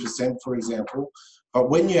 30%, for example. But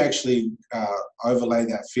when you actually overlay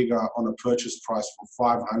that figure on a purchase price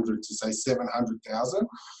from 500 to say 700,000,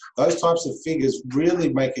 those types of figures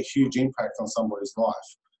really make a huge impact on somebody's life.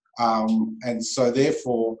 And so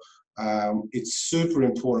therefore, it's super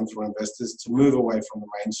important for investors to move away from the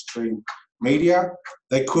mainstream media.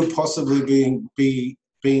 They could possibly be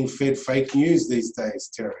being fed fake news these days,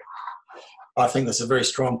 Terry. I think there's a very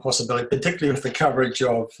strong possibility, particularly with the coverage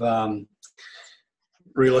of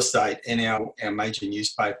real estate in our major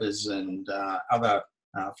newspapers and other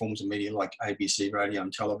forms of media like ABC, radio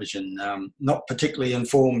and television. Not particularly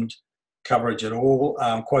informed coverage at all.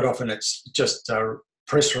 Quite often it's just a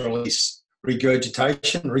press release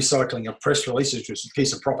regurgitation, recycling of press releases, which is a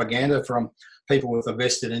piece of propaganda from people with a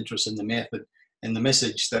vested interest in the method and the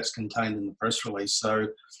message that's contained in the press release. So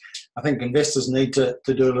I think investors need to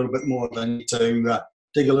do a little bit more. They need to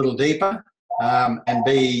dig a little deeper and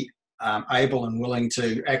be able and willing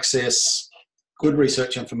to access good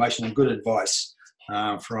research information and good advice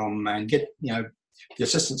from and get the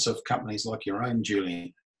assistance of companies like your own,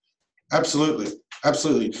 Julian. Absolutely,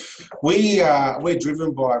 absolutely. We're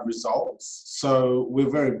driven by results, so we're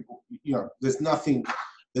very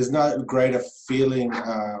there's no greater feeling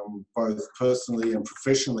both personally and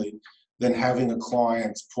professionally than having a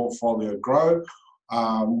client's portfolio grow,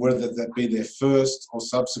 whether that be their first or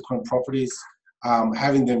subsequent properties,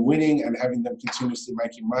 having them winning and having them continuously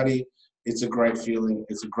making money. It's a great feeling.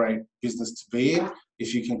 It's a great business to be in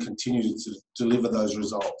if you can continue to deliver those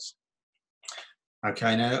results.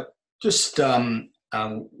 Okay, now just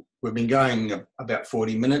we've been going about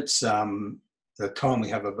 40 minutes. The time we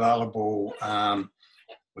have available,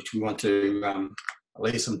 which we want to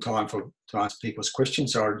leave some time to answer people's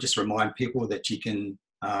questions. So I'll just remind people that you can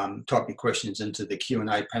type your questions into the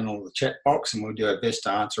Q&A panel, the chat box, and we'll do our best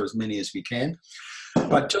to answer as many as we can.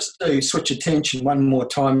 But just to switch attention one more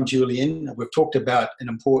time, Julian, we've talked about an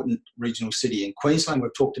important regional city in Queensland.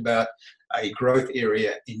 We've talked about a growth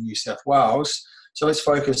area in New South Wales. So let's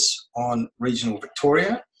focus on regional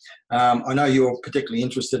Victoria. I know you're particularly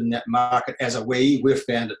interested in that market, as are we. We've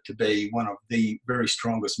found it to be one of the very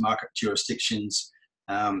strongest market jurisdictions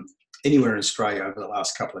anywhere in Australia over the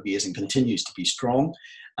last couple of years and continues to be strong.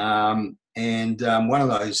 And one of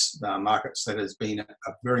those markets that has been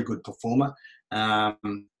a very good performer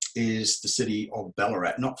is the city of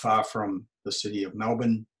Ballarat, not far from the city of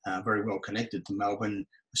Melbourne, very well connected to Melbourne,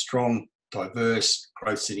 a strong, diverse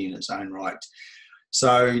growth city in its own right.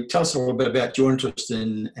 So tell us a little bit about your interest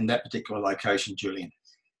in that particular location, Julian.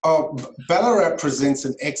 Oh, Ballarat presents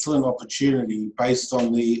an excellent opportunity based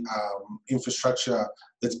on the infrastructure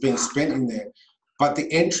that's being spent in there. But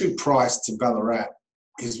the entry price to Ballarat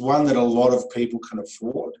is one that a lot of people can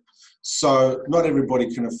afford. So not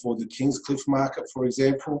everybody can afford the Kingscliff market, for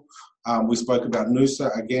example. We spoke about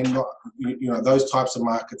Noosa. Again, those types of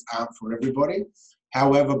markets aren't for everybody.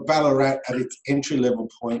 However, Ballarat at its entry-level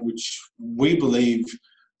point, which we believe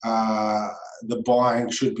the buying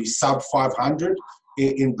should be sub 500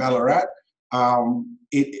 in Ballarat,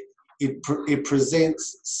 it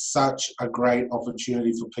presents such a great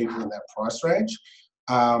opportunity for people in that price range.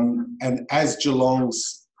 And as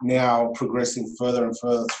Geelong's now progressing further and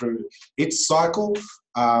further through its cycle,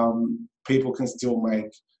 people can still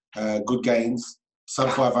make good gains sub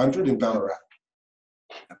 500 in Ballarat.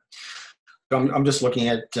 I'm just looking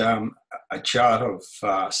at a chart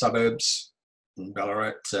of suburbs in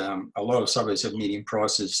Ballarat. A lot of suburbs have median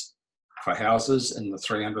prices for houses in the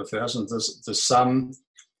 300,000. There's some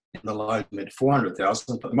in the low to mid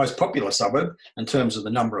 400,000, but the most popular suburb in terms of the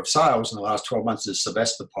number of sales in the last 12 months is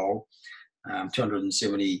Sebastopol,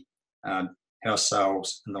 270 house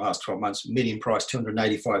sales in the last 12 months, median price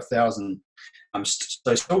 285,000.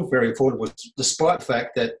 So still very affordable, despite the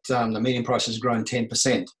fact that the median price has grown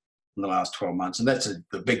 10% in the last 12 months. And that's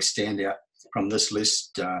the big standout from this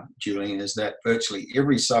list, Julian, is that virtually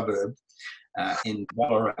every suburb in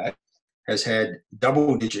Ballarat has had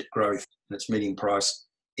double-digit growth in its median price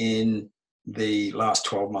in the last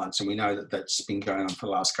 12 months. And we know that that's been going on for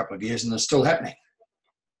the last couple of years and it's still happening.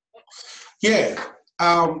 Yeah.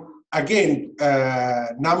 Again,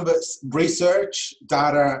 numbers, research,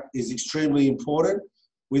 data is extremely important.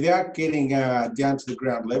 Without getting down to the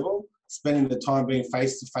ground level, spending the time being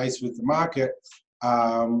face-to-face with the market,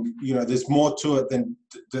 there's more to it than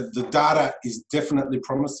the data is definitely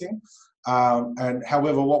promising. And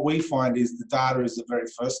however, what we find is the data is the very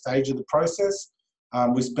first stage of the process.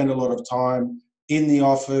 We spend a lot of time in the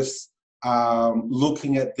office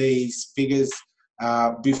looking at these figures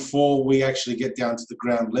before we actually get down to the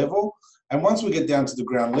ground level. And once we get down to the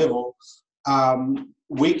ground level,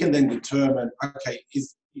 we can then determine, okay,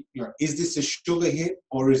 is this a sugar hit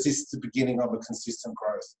or is this the beginning of a consistent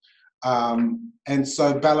growth? And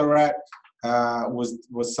so Ballarat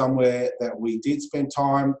was somewhere that we did spend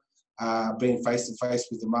time being face-to-face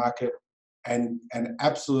with the market and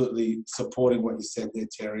absolutely supporting what you said there,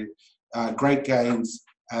 Terry. Great gains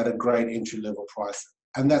at a great entry-level price.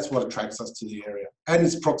 And that's what attracts us to the area. And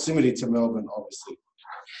its proximity to Melbourne, obviously.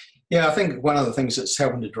 Yeah, I think one of the things that's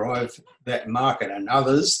helping to drive that market and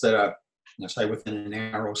others that are, say, within an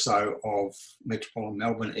hour or so of metropolitan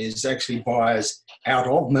Melbourne is actually buyers out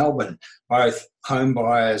of Melbourne, both home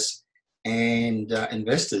buyers and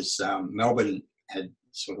investors. Melbourne had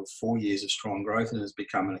sort of 4 years of strong growth and has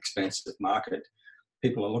become an expensive market.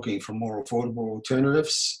 People are looking for more affordable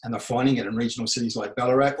alternatives and they're finding it in regional cities like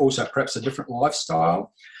Ballarat, also perhaps a different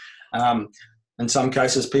lifestyle. In some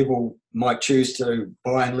cases, people might choose to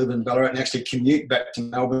buy and live in Ballarat and actually commute back to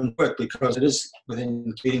Melbourne work because it is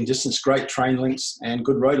within commuting distance, great train links and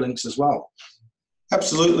good road links as well.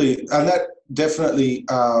 Absolutely. And that definitely,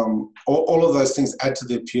 all of those things add to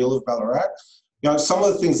the appeal of Ballarat. Some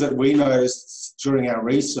of the things that we noticed during our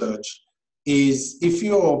research is if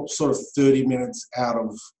you're sort of 30 minutes out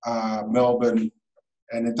of Melbourne,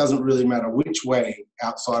 and it doesn't really matter which way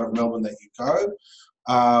outside of Melbourne that you go,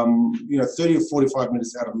 30 or 45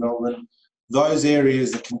 minutes out of Melbourne, those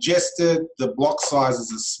areas are congested, the block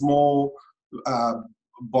sizes are small.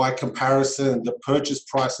 By comparison, the purchase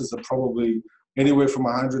prices are probably anywhere from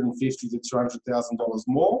 $150,000 to $200,000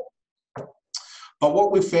 more. But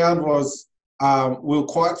what we found was we were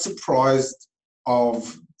quite surprised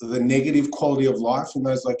of the negative quality of life in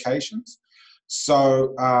those locations.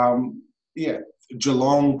 So,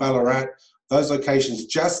 Geelong, Ballarat, those locations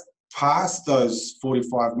just past those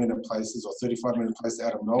 45-minute places or 35-minute places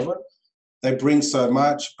out of Melbourne, they bring so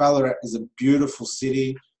much. Ballarat is a beautiful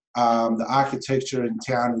city. The architecture in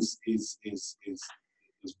town is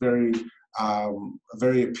very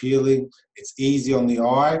very appealing. It's easy on the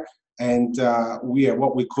eye, and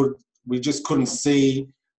we just couldn't see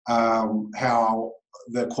how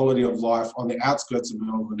the quality of life on the outskirts of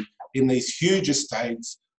Melbourne in these huge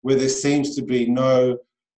estates where there seems to be no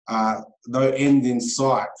end in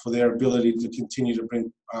sight for their ability to continue to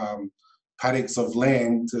bring paddocks of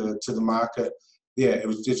land to the market. Yeah,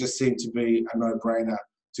 it just seemed to be a no-brainer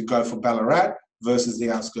to go for Ballarat versus the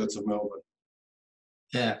outskirts of Melbourne.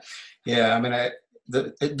 Yeah. I mean,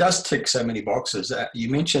 it does tick so many boxes. You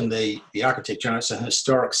mentioned the architecture, and it's a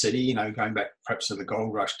historic city, you know, going back perhaps to the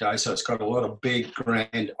gold rush days. So it's got a lot of big,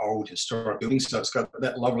 grand, old historic buildings. So it's got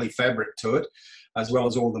that lovely fabric to it, as well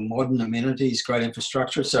as all the modern amenities, great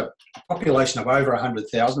infrastructure. So a population of over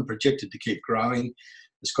 100,000, projected to keep growing.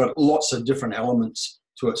 It's got lots of different elements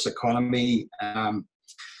to its economy.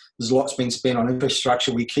 There's lots being spent on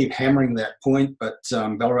infrastructure. We keep hammering that point, but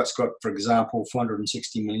Ballarat's got, for example,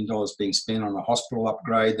 $460 million being spent on a hospital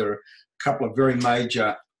upgrade. There are a couple of very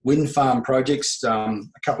major wind farm projects, a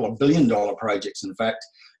couple of $1 billion projects, in fact,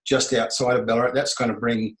 just outside of Ballarat. That's going to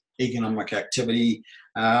bring economic activity.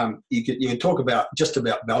 You could talk about just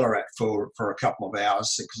about Ballarat for a couple of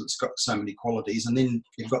hours because it's got so many qualities. And then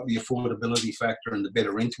you've got the affordability factor and the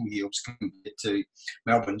better rental yields compared to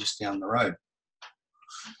Melbourne just down the road.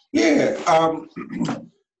 Yeah,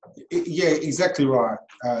 yeah, exactly right,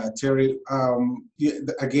 Terry.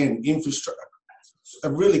 Again, infrastructure,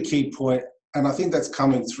 a really key point, and I think that's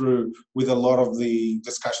coming through with a lot of the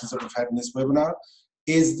discussions that we've had in this webinar,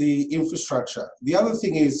 is the infrastructure. The other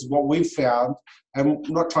thing is what we've found, and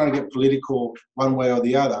I'm not trying to get political one way or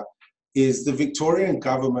the other, is the Victorian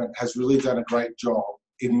government has really done a great job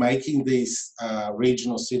in making these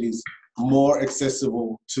regional cities more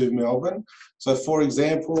accessible to Melbourne. So, for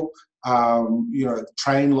example, you know,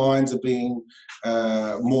 train lines are being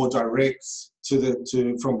more direct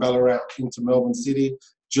from Ballarat into Melbourne City.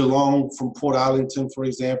 Geelong from Port Arlington, for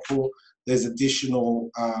example, there's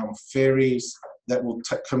additional ferries that will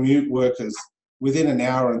commute workers within an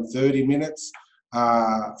hour and 30 minutes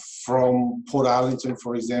from Port Arlington,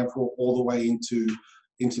 for example, all the way into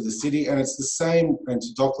the city. And it's the same into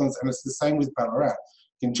Docklands, and it's the same with Ballarat.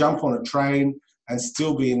 You can jump on a train and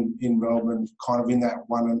still be in Melbourne kind of in that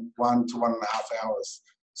 1 to 1.5 hours.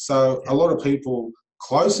 So a lot of people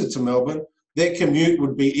closer to Melbourne, their commute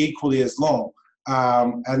would be equally as long,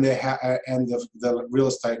 and the real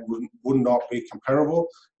estate would not be comparable.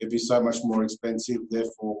 It'd be so much more expensive,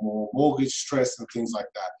 therefore more mortgage stress and things like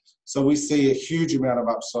that. So we see a huge amount of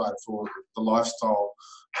upside for the lifestyle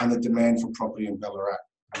and the demand for property in Ballarat.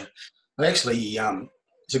 Actually,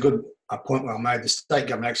 it's a good point well made. The state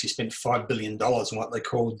government actually spent $5 billion on what they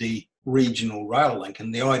called the regional rail link.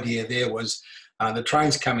 And the idea there was the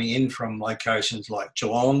trains coming in from locations like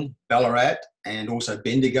Geelong, Ballarat, and also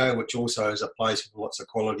Bendigo, which also is a place with lots of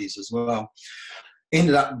qualities as well,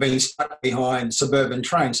 ended up being stuck behind suburban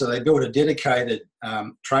trains. So they built a dedicated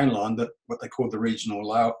train line, that what they called the regional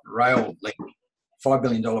rail link, $5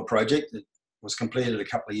 billion project that was completed a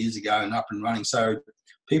couple of years ago and up and running. So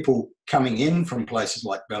people coming in from places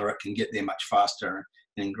like Ballarat can get there much faster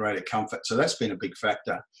and in greater comfort. So that's been a big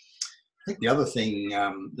factor. I think the other thing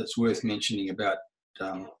that's worth mentioning about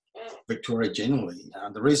Victoria generally,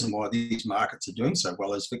 the reason why these markets are doing so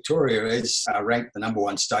well is Victoria is ranked the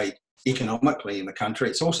 #1 state economically in the country.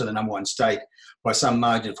 It's also the #1 state by some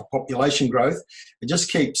margin for population growth. It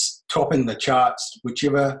just keeps topping the charts,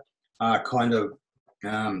 whichever kind of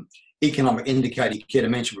economic indicator you care to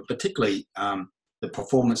mention, but particularly the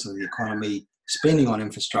performance of the economy, spending on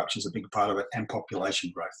infrastructure is a big part of it, and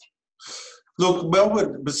population growth. Look,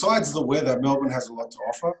 Melbourne, besides the weather, Melbourne has a lot to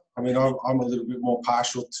offer. I mean, I'm a little bit more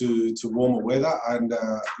partial to warmer weather, and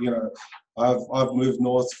you know, I've moved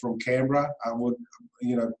north from Canberra. I would,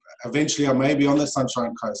 you know, eventually I may be on the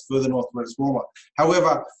Sunshine Coast, further north where it's warmer.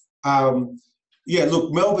 However, yeah,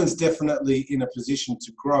 look, Melbourne's definitely in a position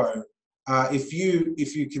to grow. If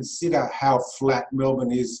you consider how flat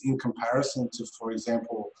Melbourne is in comparison to, for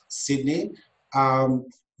example, Sydney,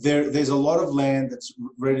 there's a lot of land that's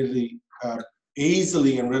readily,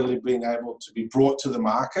 easily and readily being able to be brought to the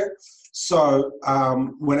market. So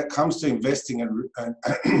when it comes to investing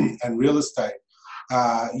and real estate,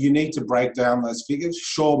 you need to break down those figures.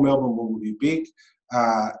 Sure, Melbourne will be big.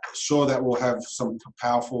 Sure, that will have some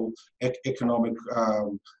powerful economic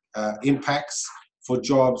impacts for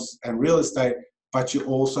jobs and real estate, but you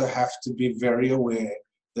also have to be very aware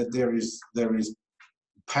that there is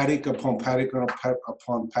paddock upon paddock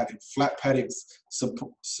upon paddock, flat paddocks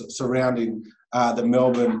surrounding the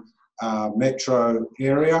Melbourne metro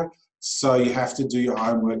area. So you have to do your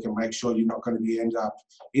homework and make sure you're not going to end up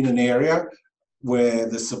in an area where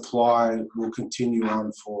the supply will continue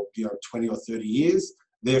on for 20 or 30 years,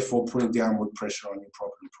 therefore putting downward pressure on your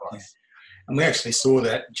property price. Yeah. And we actually saw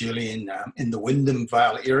that, Julian, in the Wyndham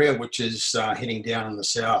Vale area, which is heading down in the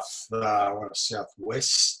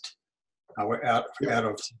southwest, out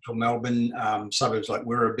of central Melbourne, suburbs like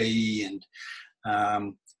Werribee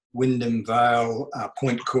and Wyndham Vale,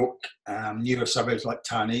 Point Cook, newer suburbs like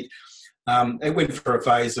Tarneit. It went for a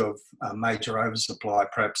phase of major oversupply,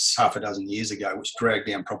 perhaps half a dozen years ago, which dragged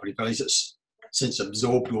down property values. It's since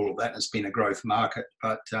absorbed all of that. It's been a growth market.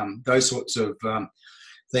 But those sorts of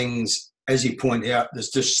things, as you point out, there's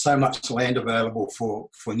just so much land available for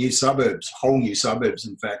new suburbs, whole new suburbs,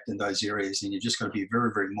 in fact, in those areas. And you're just got to be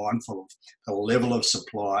very, very mindful of the level of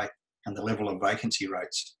supply and the level of vacancy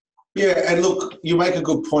rates. Yeah, and look, you make a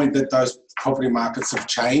good point that those property markets have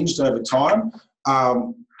changed over time.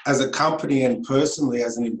 As a company and personally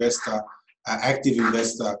as an investor, active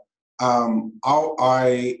investor,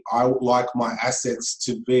 I like my assets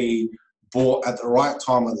to be bought at the right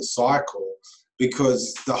time of the cycle,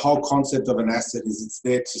 because the whole concept of an asset is it's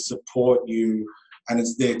there to support you and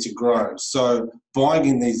it's there to grow. So buying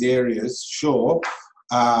in these areas, sure,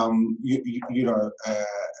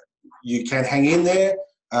 you can hang in there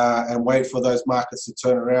and wait for those markets to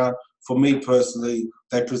turn around. For me personally,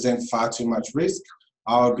 they present far too much risk.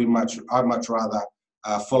 I'd much rather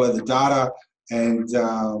follow the data and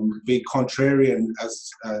be contrarian as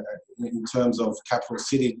in terms of capital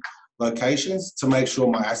city locations, to make sure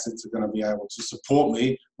my assets are going to be able to support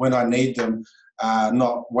me when I need them,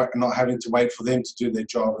 not having to wait for them to do their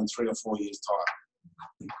job in 3 or 4 years' time.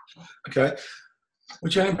 Okay. Well,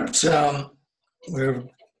 James, we've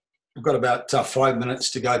got about 5 minutes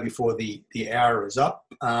to go before the hour is up.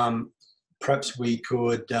 Perhaps we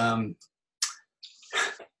could...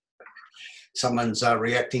 someone's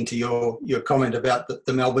reacting to your comment about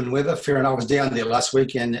the Melbourne weather. Fair enough, I was down there last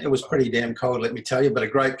week and it was pretty damn cold, let me tell you, but a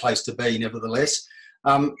great place to be nevertheless.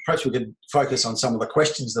 Perhaps we could focus on some of the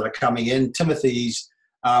questions that are coming in. Timothy's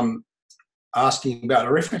asking about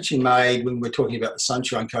a reference you made when we were talking about the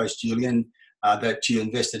Sunshine Coast, Julian, that you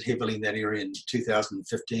invested heavily in that area in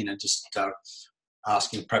 2015, and just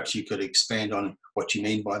asking perhaps you could expand on what you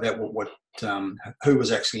mean by that, who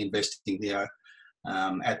was actually investing there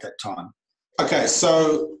at that time. Okay,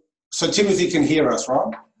 so Timothy can hear us,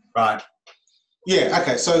 right? Right. Yeah.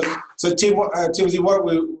 Okay. So Timothy,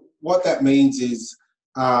 what that means is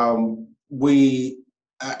we,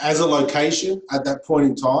 as a location at that point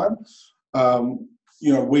in time,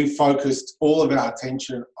 we focused all of our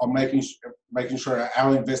attention on making sure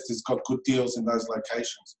our investors got good deals in those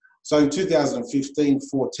locations. So in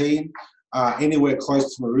 2015-14, anywhere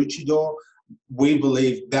close to Maroochydore, we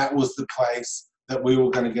believe that was the place that we were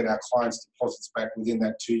going to get our clients' deposits back within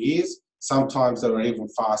that 2 years. Sometimes they were even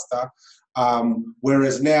faster.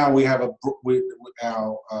 Whereas now we have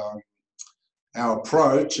our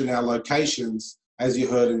approach and our locations, as you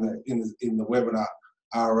heard in the webinar,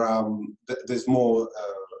 are there's more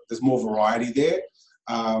variety there,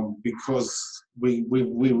 because we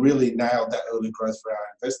really nailed that early growth for our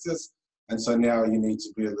investors, and so now you need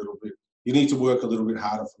to work a little bit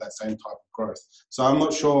harder for that same type of growth. So I'm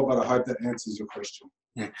not sure, but I hope that answers your question.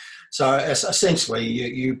 Yeah. So essentially,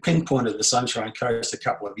 you pinpointed the Sunshine Coast a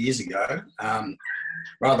couple of years ago.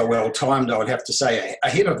 Rather well timed, I would have to say,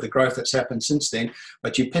 ahead of the growth that's happened since then.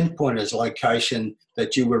 But you pinpointed as a location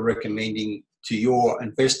that you were recommending to your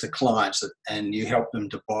investor clients, and you helped them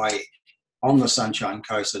to buy on the Sunshine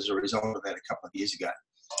Coast as a result of that a couple of years ago.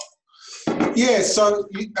 Yeah, so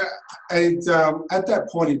at that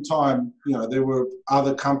point in time, there were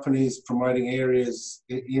other companies promoting areas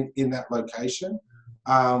in that location.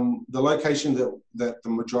 The location that the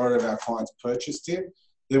majority of our clients purchased in,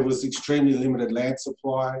 there was extremely limited land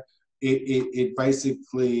supply. It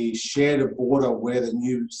basically shared a border where the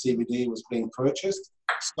new CBD was being purchased.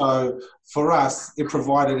 So for us, it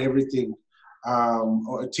provided everything.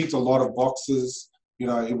 It ticked a lot of boxes.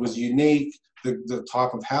 It was unique. The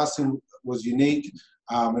type of housing was unique.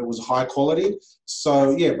 It was high quality.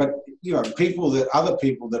 So yeah, but other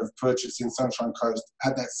people that have purchased in Sunshine Coast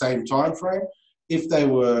at that same time frame, if they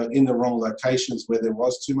were in the wrong locations where there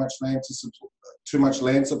was too much land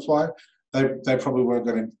supply, they probably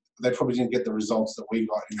didn't get the results that we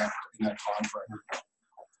got in that time frame.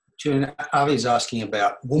 Julian, Avi's asking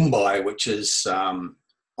about Woombye, which is on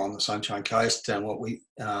the Sunshine Coast, and what we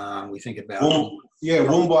think about.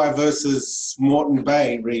 Woombye versus Moreton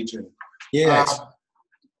Bay region. Yes.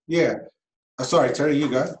 Sorry, Terry, you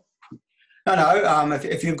go. No.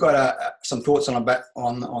 If you've got some thoughts on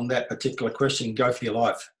that particular question, go for your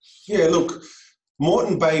life. Yeah, look,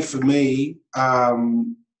 Moreton Bay for me,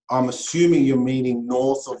 I'm assuming you're meaning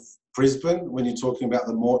north of Brisbane when you're talking about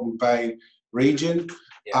the Moreton Bay region.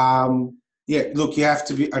 Yeah. Look, you have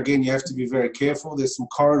to be very careful. There's some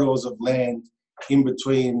corridors of land in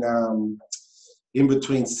between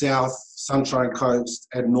South Sunshine Coast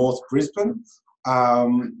and North Brisbane.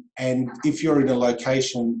 And if you're in a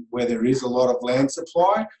location where there is a lot of land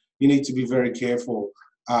supply, you need to be very careful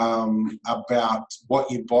about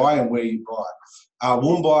what you buy and where you buy.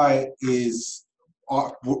 Woombye is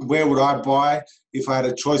where would I buy if I had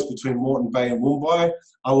a choice between Moreton Bay and Woombye?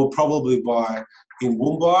 I would probably buy in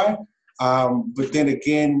Woombye. But then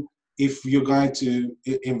again, if you're going to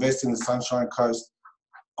invest in the Sunshine Coast,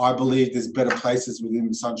 I believe there's better places within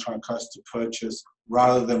the Sunshine Coast to purchase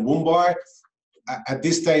rather than Woombye. At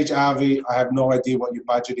this stage, Avi, I have no idea what your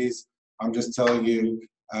budget is. I'm just telling you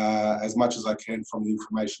as much as I can from the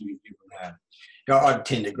information you've given me. Yeah, I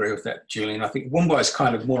tend to agree with that, Julian. I think Woombye is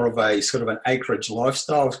kind of more of a sort of an acreage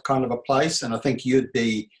lifestyle kind of a place, and I think you'd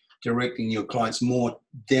be directing your clients more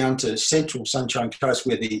down to central Sunshine Coast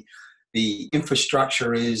where the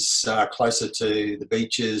infrastructure is closer to the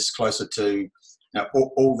beaches, closer to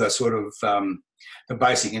all the sort of the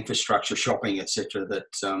basic infrastructure, shopping, etc. that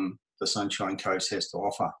the Sunshine Coast has to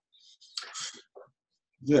offer.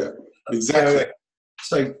 Yeah, exactly.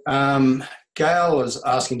 So Gail is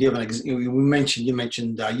asking, you mentioned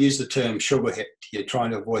use the term sugar hit. You're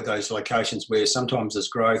trying to avoid those locations where sometimes there's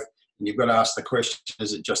growth, and you've got to ask the question: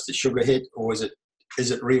 is it just a sugar hit, or is it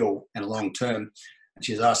real and long term? And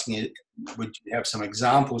she's asking, would you have some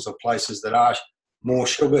examples of places that are more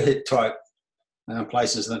sugar hit type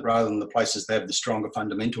places rather than the places that have the stronger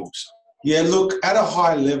fundamentals? Yeah, look, at a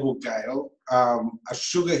high level, Gail, a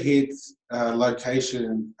sugar hit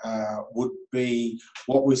location would be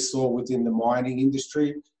what we saw within the mining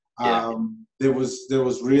industry. Yeah. There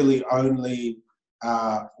was really only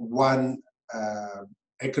one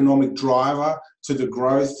economic driver to the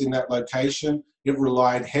growth in that location. It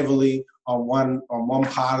relied heavily on one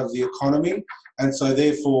part of the economy, and so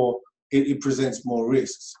therefore it presents more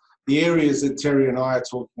risks. The areas that Terry and I are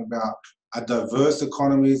talking about are diverse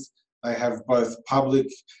economies. They have both public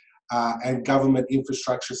and government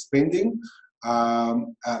infrastructure spending.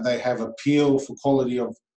 They have appeal for quality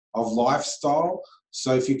of lifestyle.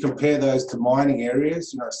 So if you compare those to mining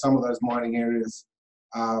areas, some of those mining areas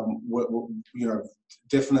were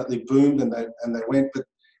definitely boomed and they went. But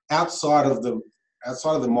outside of the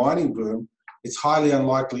mining boom, it's highly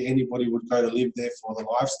unlikely anybody would go to live there for the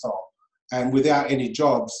lifestyle. And without any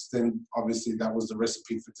jobs, then obviously that was the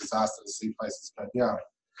recipe for disaster to see places go down.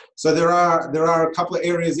 So there are a couple of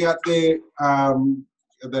areas out there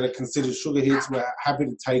that are considered sugar hits. We're happy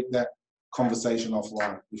to take that conversation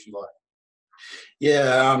offline if you like.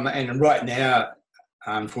 Yeah, and right now,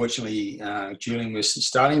 unfortunately, Julian, we're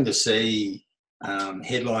starting to see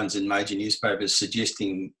headlines in major newspapers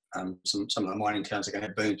suggesting some of the mining towns are going to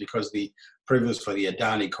have booms because of the approvals for the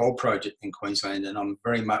Adani coal project in Queensland, and I'm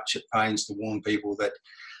very much at pains to warn people that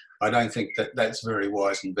I don't think that that's very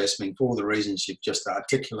wise investment for all the reasons you've just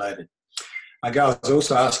articulated. Gail was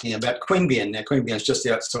also asking about Queanbeyan. Now, Queanbeyan is just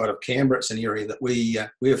outside of Canberra. It's an area that we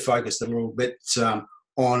have focused a little bit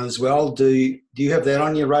on as well. Do you have that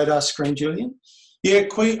on your radar screen, Julian? Yeah,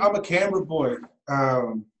 I'm a Canberra boy,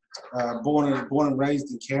 born and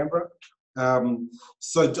raised in Canberra.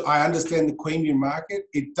 So I understand the Queanbeyan market.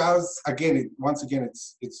 It does, once again,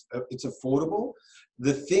 it's affordable.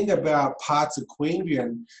 The thing about parts of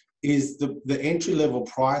Queanbeyan is the entry-level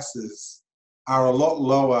prices are a lot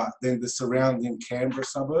lower than the surrounding Canberra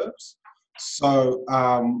suburbs. So,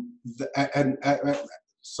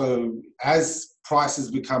 so as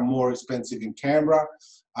prices become more expensive in Canberra,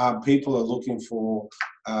 people are looking for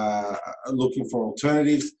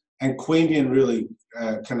alternatives, and Queanbeyan really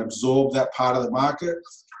can absorb that part of the market.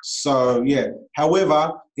 So yeah.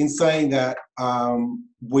 However, in saying that,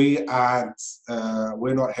 we're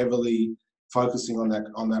not heavily focusing on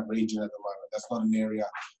that region at the moment. That's not an area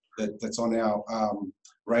that's on our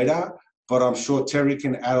radar. But I'm sure Terry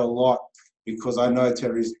can add a lot because I know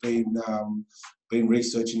Terry's been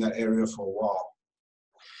researching that area for a while.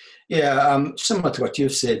 Yeah, similar to what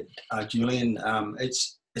you've said, Julian.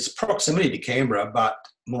 It's proximity to Canberra, but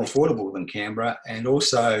more affordable than Canberra, and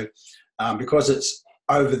also because it's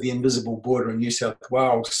over the invisible border in New South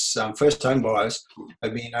Wales, first home buyers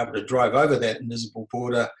have been able to drive over that invisible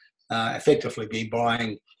border, effectively be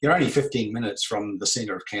buying. You're only 15 minutes from the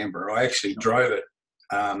centre of Canberra. I actually drove it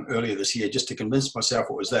earlier this year just to convince myself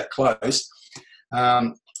it was that close.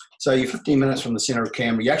 So you're 15 minutes from the centre of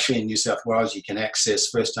Canberra. You're actually in New South Wales. You can access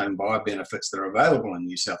first home buyer benefits that are available in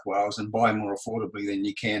New South Wales and buy more affordably than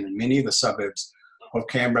you can in many of the suburbs of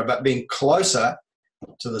Canberra, but being closer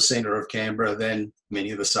to the centre of Canberra than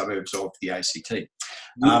many of the suburbs of the ACT.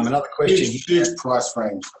 Another question. Huge price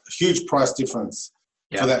range, huge price difference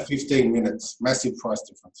for that 15 minutes, massive price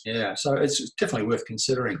difference. Yeah, so it's definitely worth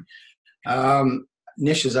considering.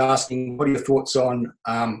 Nish is asking, what are your thoughts on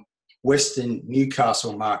Western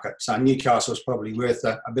Newcastle market? So Newcastle is probably worth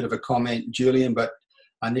a bit of a comment, Julian, but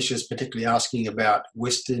Nish is particularly asking about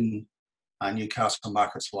Western Newcastle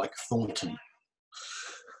markets like Thornton.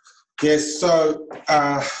 Yes, so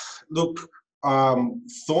look,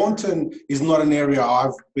 Thornton is not an area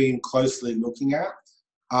I've been closely looking at,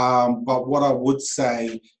 but what I would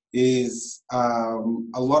say is a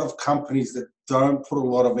lot of companies that don't put a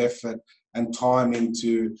lot of effort and time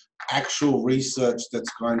into actual research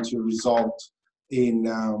that's going to result in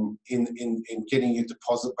getting your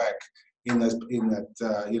deposit back in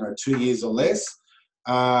that 2 years or less.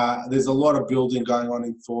 There's a lot of building going on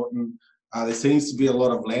in Thornton. There seems to be a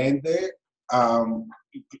lot of land there.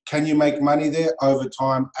 Can you make money there over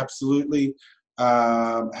time? Absolutely.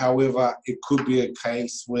 However, it could be a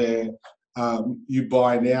case where you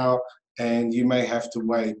buy now and you may have to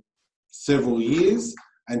wait several years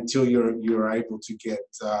until you're able to get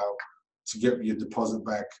your deposit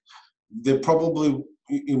back. They're probably,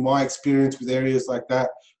 in my experience with areas like that,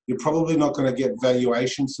 you're probably not going to get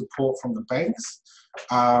valuation support from the banks.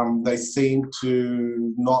 They seem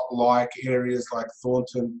to not like areas like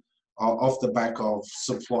Thornton off the back of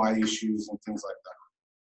supply issues and things like that.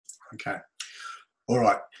 Okay. All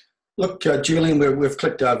right. Look, Julian, we've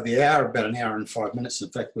clicked over the hour, about an hour and 5 minutes. In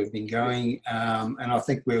fact, we've been going, and I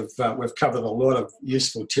think we've covered a lot of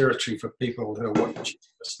useful territory for people who are watching,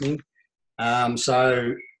 listening.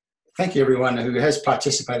 So thank you, everyone who has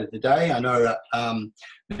participated today. I know that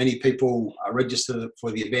many people are registered for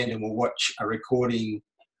the event and will watch a recording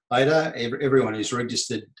later. Everyone who's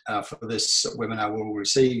registered for this webinar will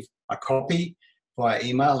receive a copy via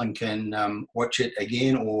email and can watch it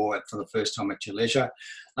again or for the first time at your leisure.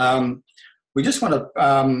 We just want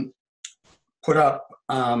to put up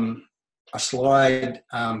a slide,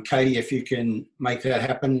 Katie, if you can make that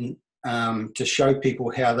happen, to show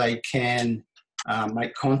people how they can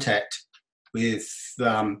make contact with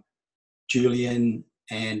Julian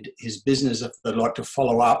and his business if they'd like to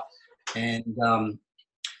follow up and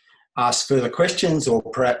ask further questions, or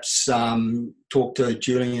perhaps talk to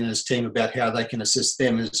Julian and his team about how they can assist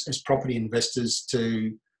them as property investors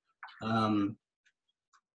to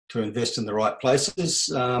invest in the right places.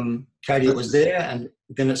 Katie, it was there, and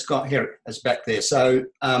then it's got here, it's back there. So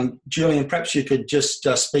Julian, perhaps you could just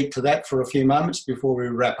speak to that for a few moments before we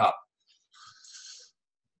wrap up.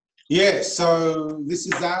 Yeah, so this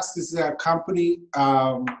is us. This is our company.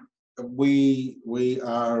 We're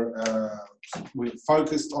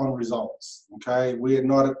focused on results. Okay, we're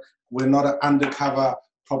not an undercover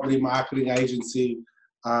property marketing agency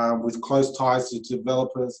with close ties to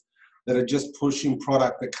developers that are just pushing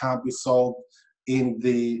product that can't be sold in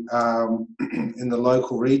the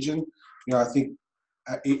local region. You know, I think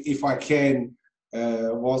if I can,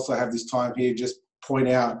 whilst I have this time here, just point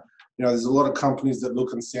out, you know, there's a lot of companies that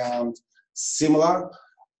look and sound similar,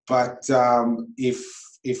 but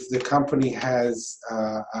if the company has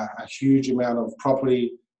a huge amount of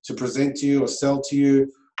property to present to you or sell to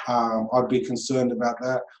you, I'd be concerned about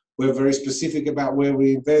that. We're very specific about where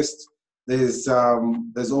we invest. There's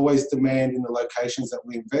always demand in the locations that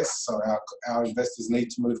we invest, so our investors need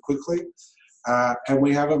to move quickly, and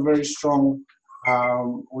we have a very strong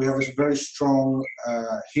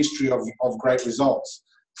history of great results.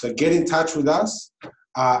 So get in touch with us,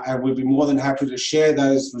 and we'd be more than happy to share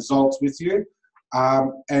those results with you.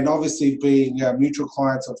 And obviously, being mutual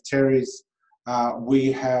clients of Terry's,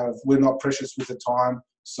 we're not precious with the time.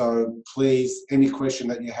 So please, any question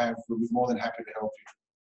that you have, we'll be more than happy to help you.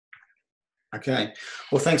 Okay.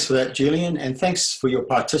 Well, thanks for that, Julian, and thanks for your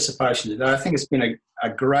participation today. I think it's been a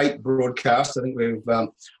great broadcast. I think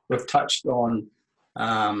we've touched on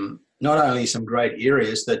not only some great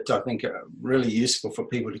areas that I think are really useful for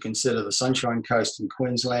people to consider: the Sunshine Coast in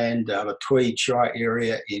Queensland, the Tweed Shire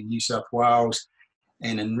area in New South Wales,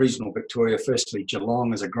 and in regional Victoria. Firstly,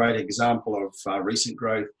 Geelong is a great example of recent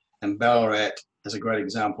growth, and Ballarat is a great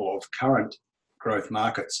example of current growth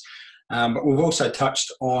markets. But we've also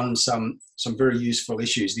touched on some very useful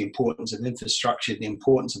issues: the importance of infrastructure, the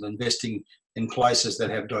importance of investing in places that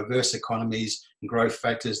have diverse economies and growth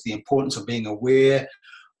factors, the importance of being aware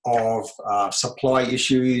of supply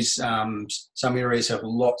issues. Some areas have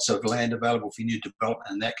lots of land available for new development,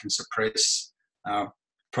 and that can suppress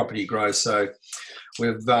property growth. So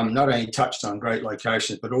we've not only touched on great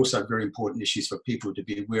locations, but also very important issues for people to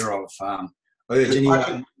be aware of.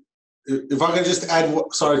 If I can just add,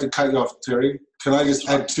 sorry to cut you off, Terry, can I just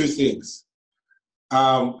add two things?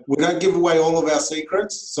 We don't give away all of our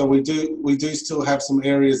secrets, so we do still have some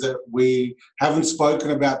areas that we haven't spoken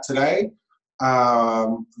about today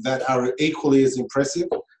that are equally as impressive.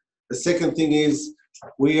 The second thing is,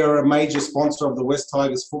 we are a major sponsor of the West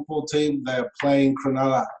Tigers football team. They are playing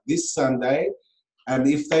Cronulla this Sunday, and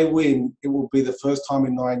if they win, it will be the first time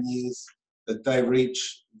in 9 years that they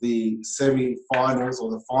reach the semi-finals or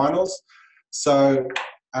the finals. So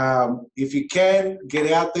If you can,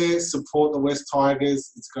 get out there, support the West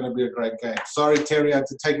Tigers. It's going to be a great game. Sorry, Terry, I had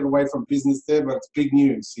to take it away from business there, but it's big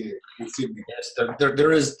news here in Sydney. Yes,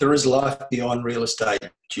 there is life beyond real estate,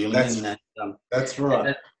 Julian. That's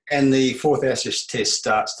right. And the fourth Ashes test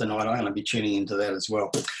starts tonight. I'm going to be tuning into that as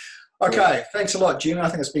well. Okay, thanks a lot, Julian. I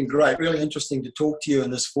think it's been great. Really interesting to talk to you in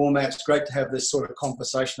this format. It's great to have this sort of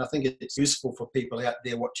conversation. I think it's useful for people out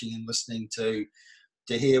there watching and listening to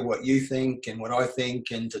hear what you think and what I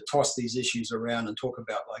think, and to toss these issues around and talk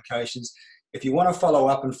about locations. If you want to follow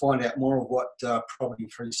up and find out more of what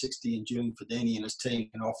PRPTY360 and Julian Fadini and his team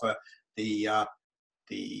can offer, the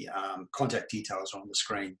contact details are on the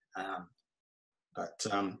screen.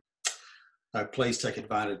 Please take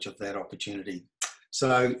advantage of that opportunity.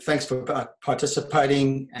 So thanks for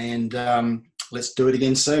participating, and let's do it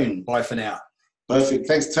again soon. Bye for now. Perfect.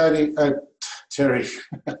 Thanks, Terry.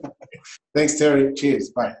 Thanks, Terry.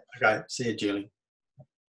 Cheers. Bye. Okay. See you, Julie.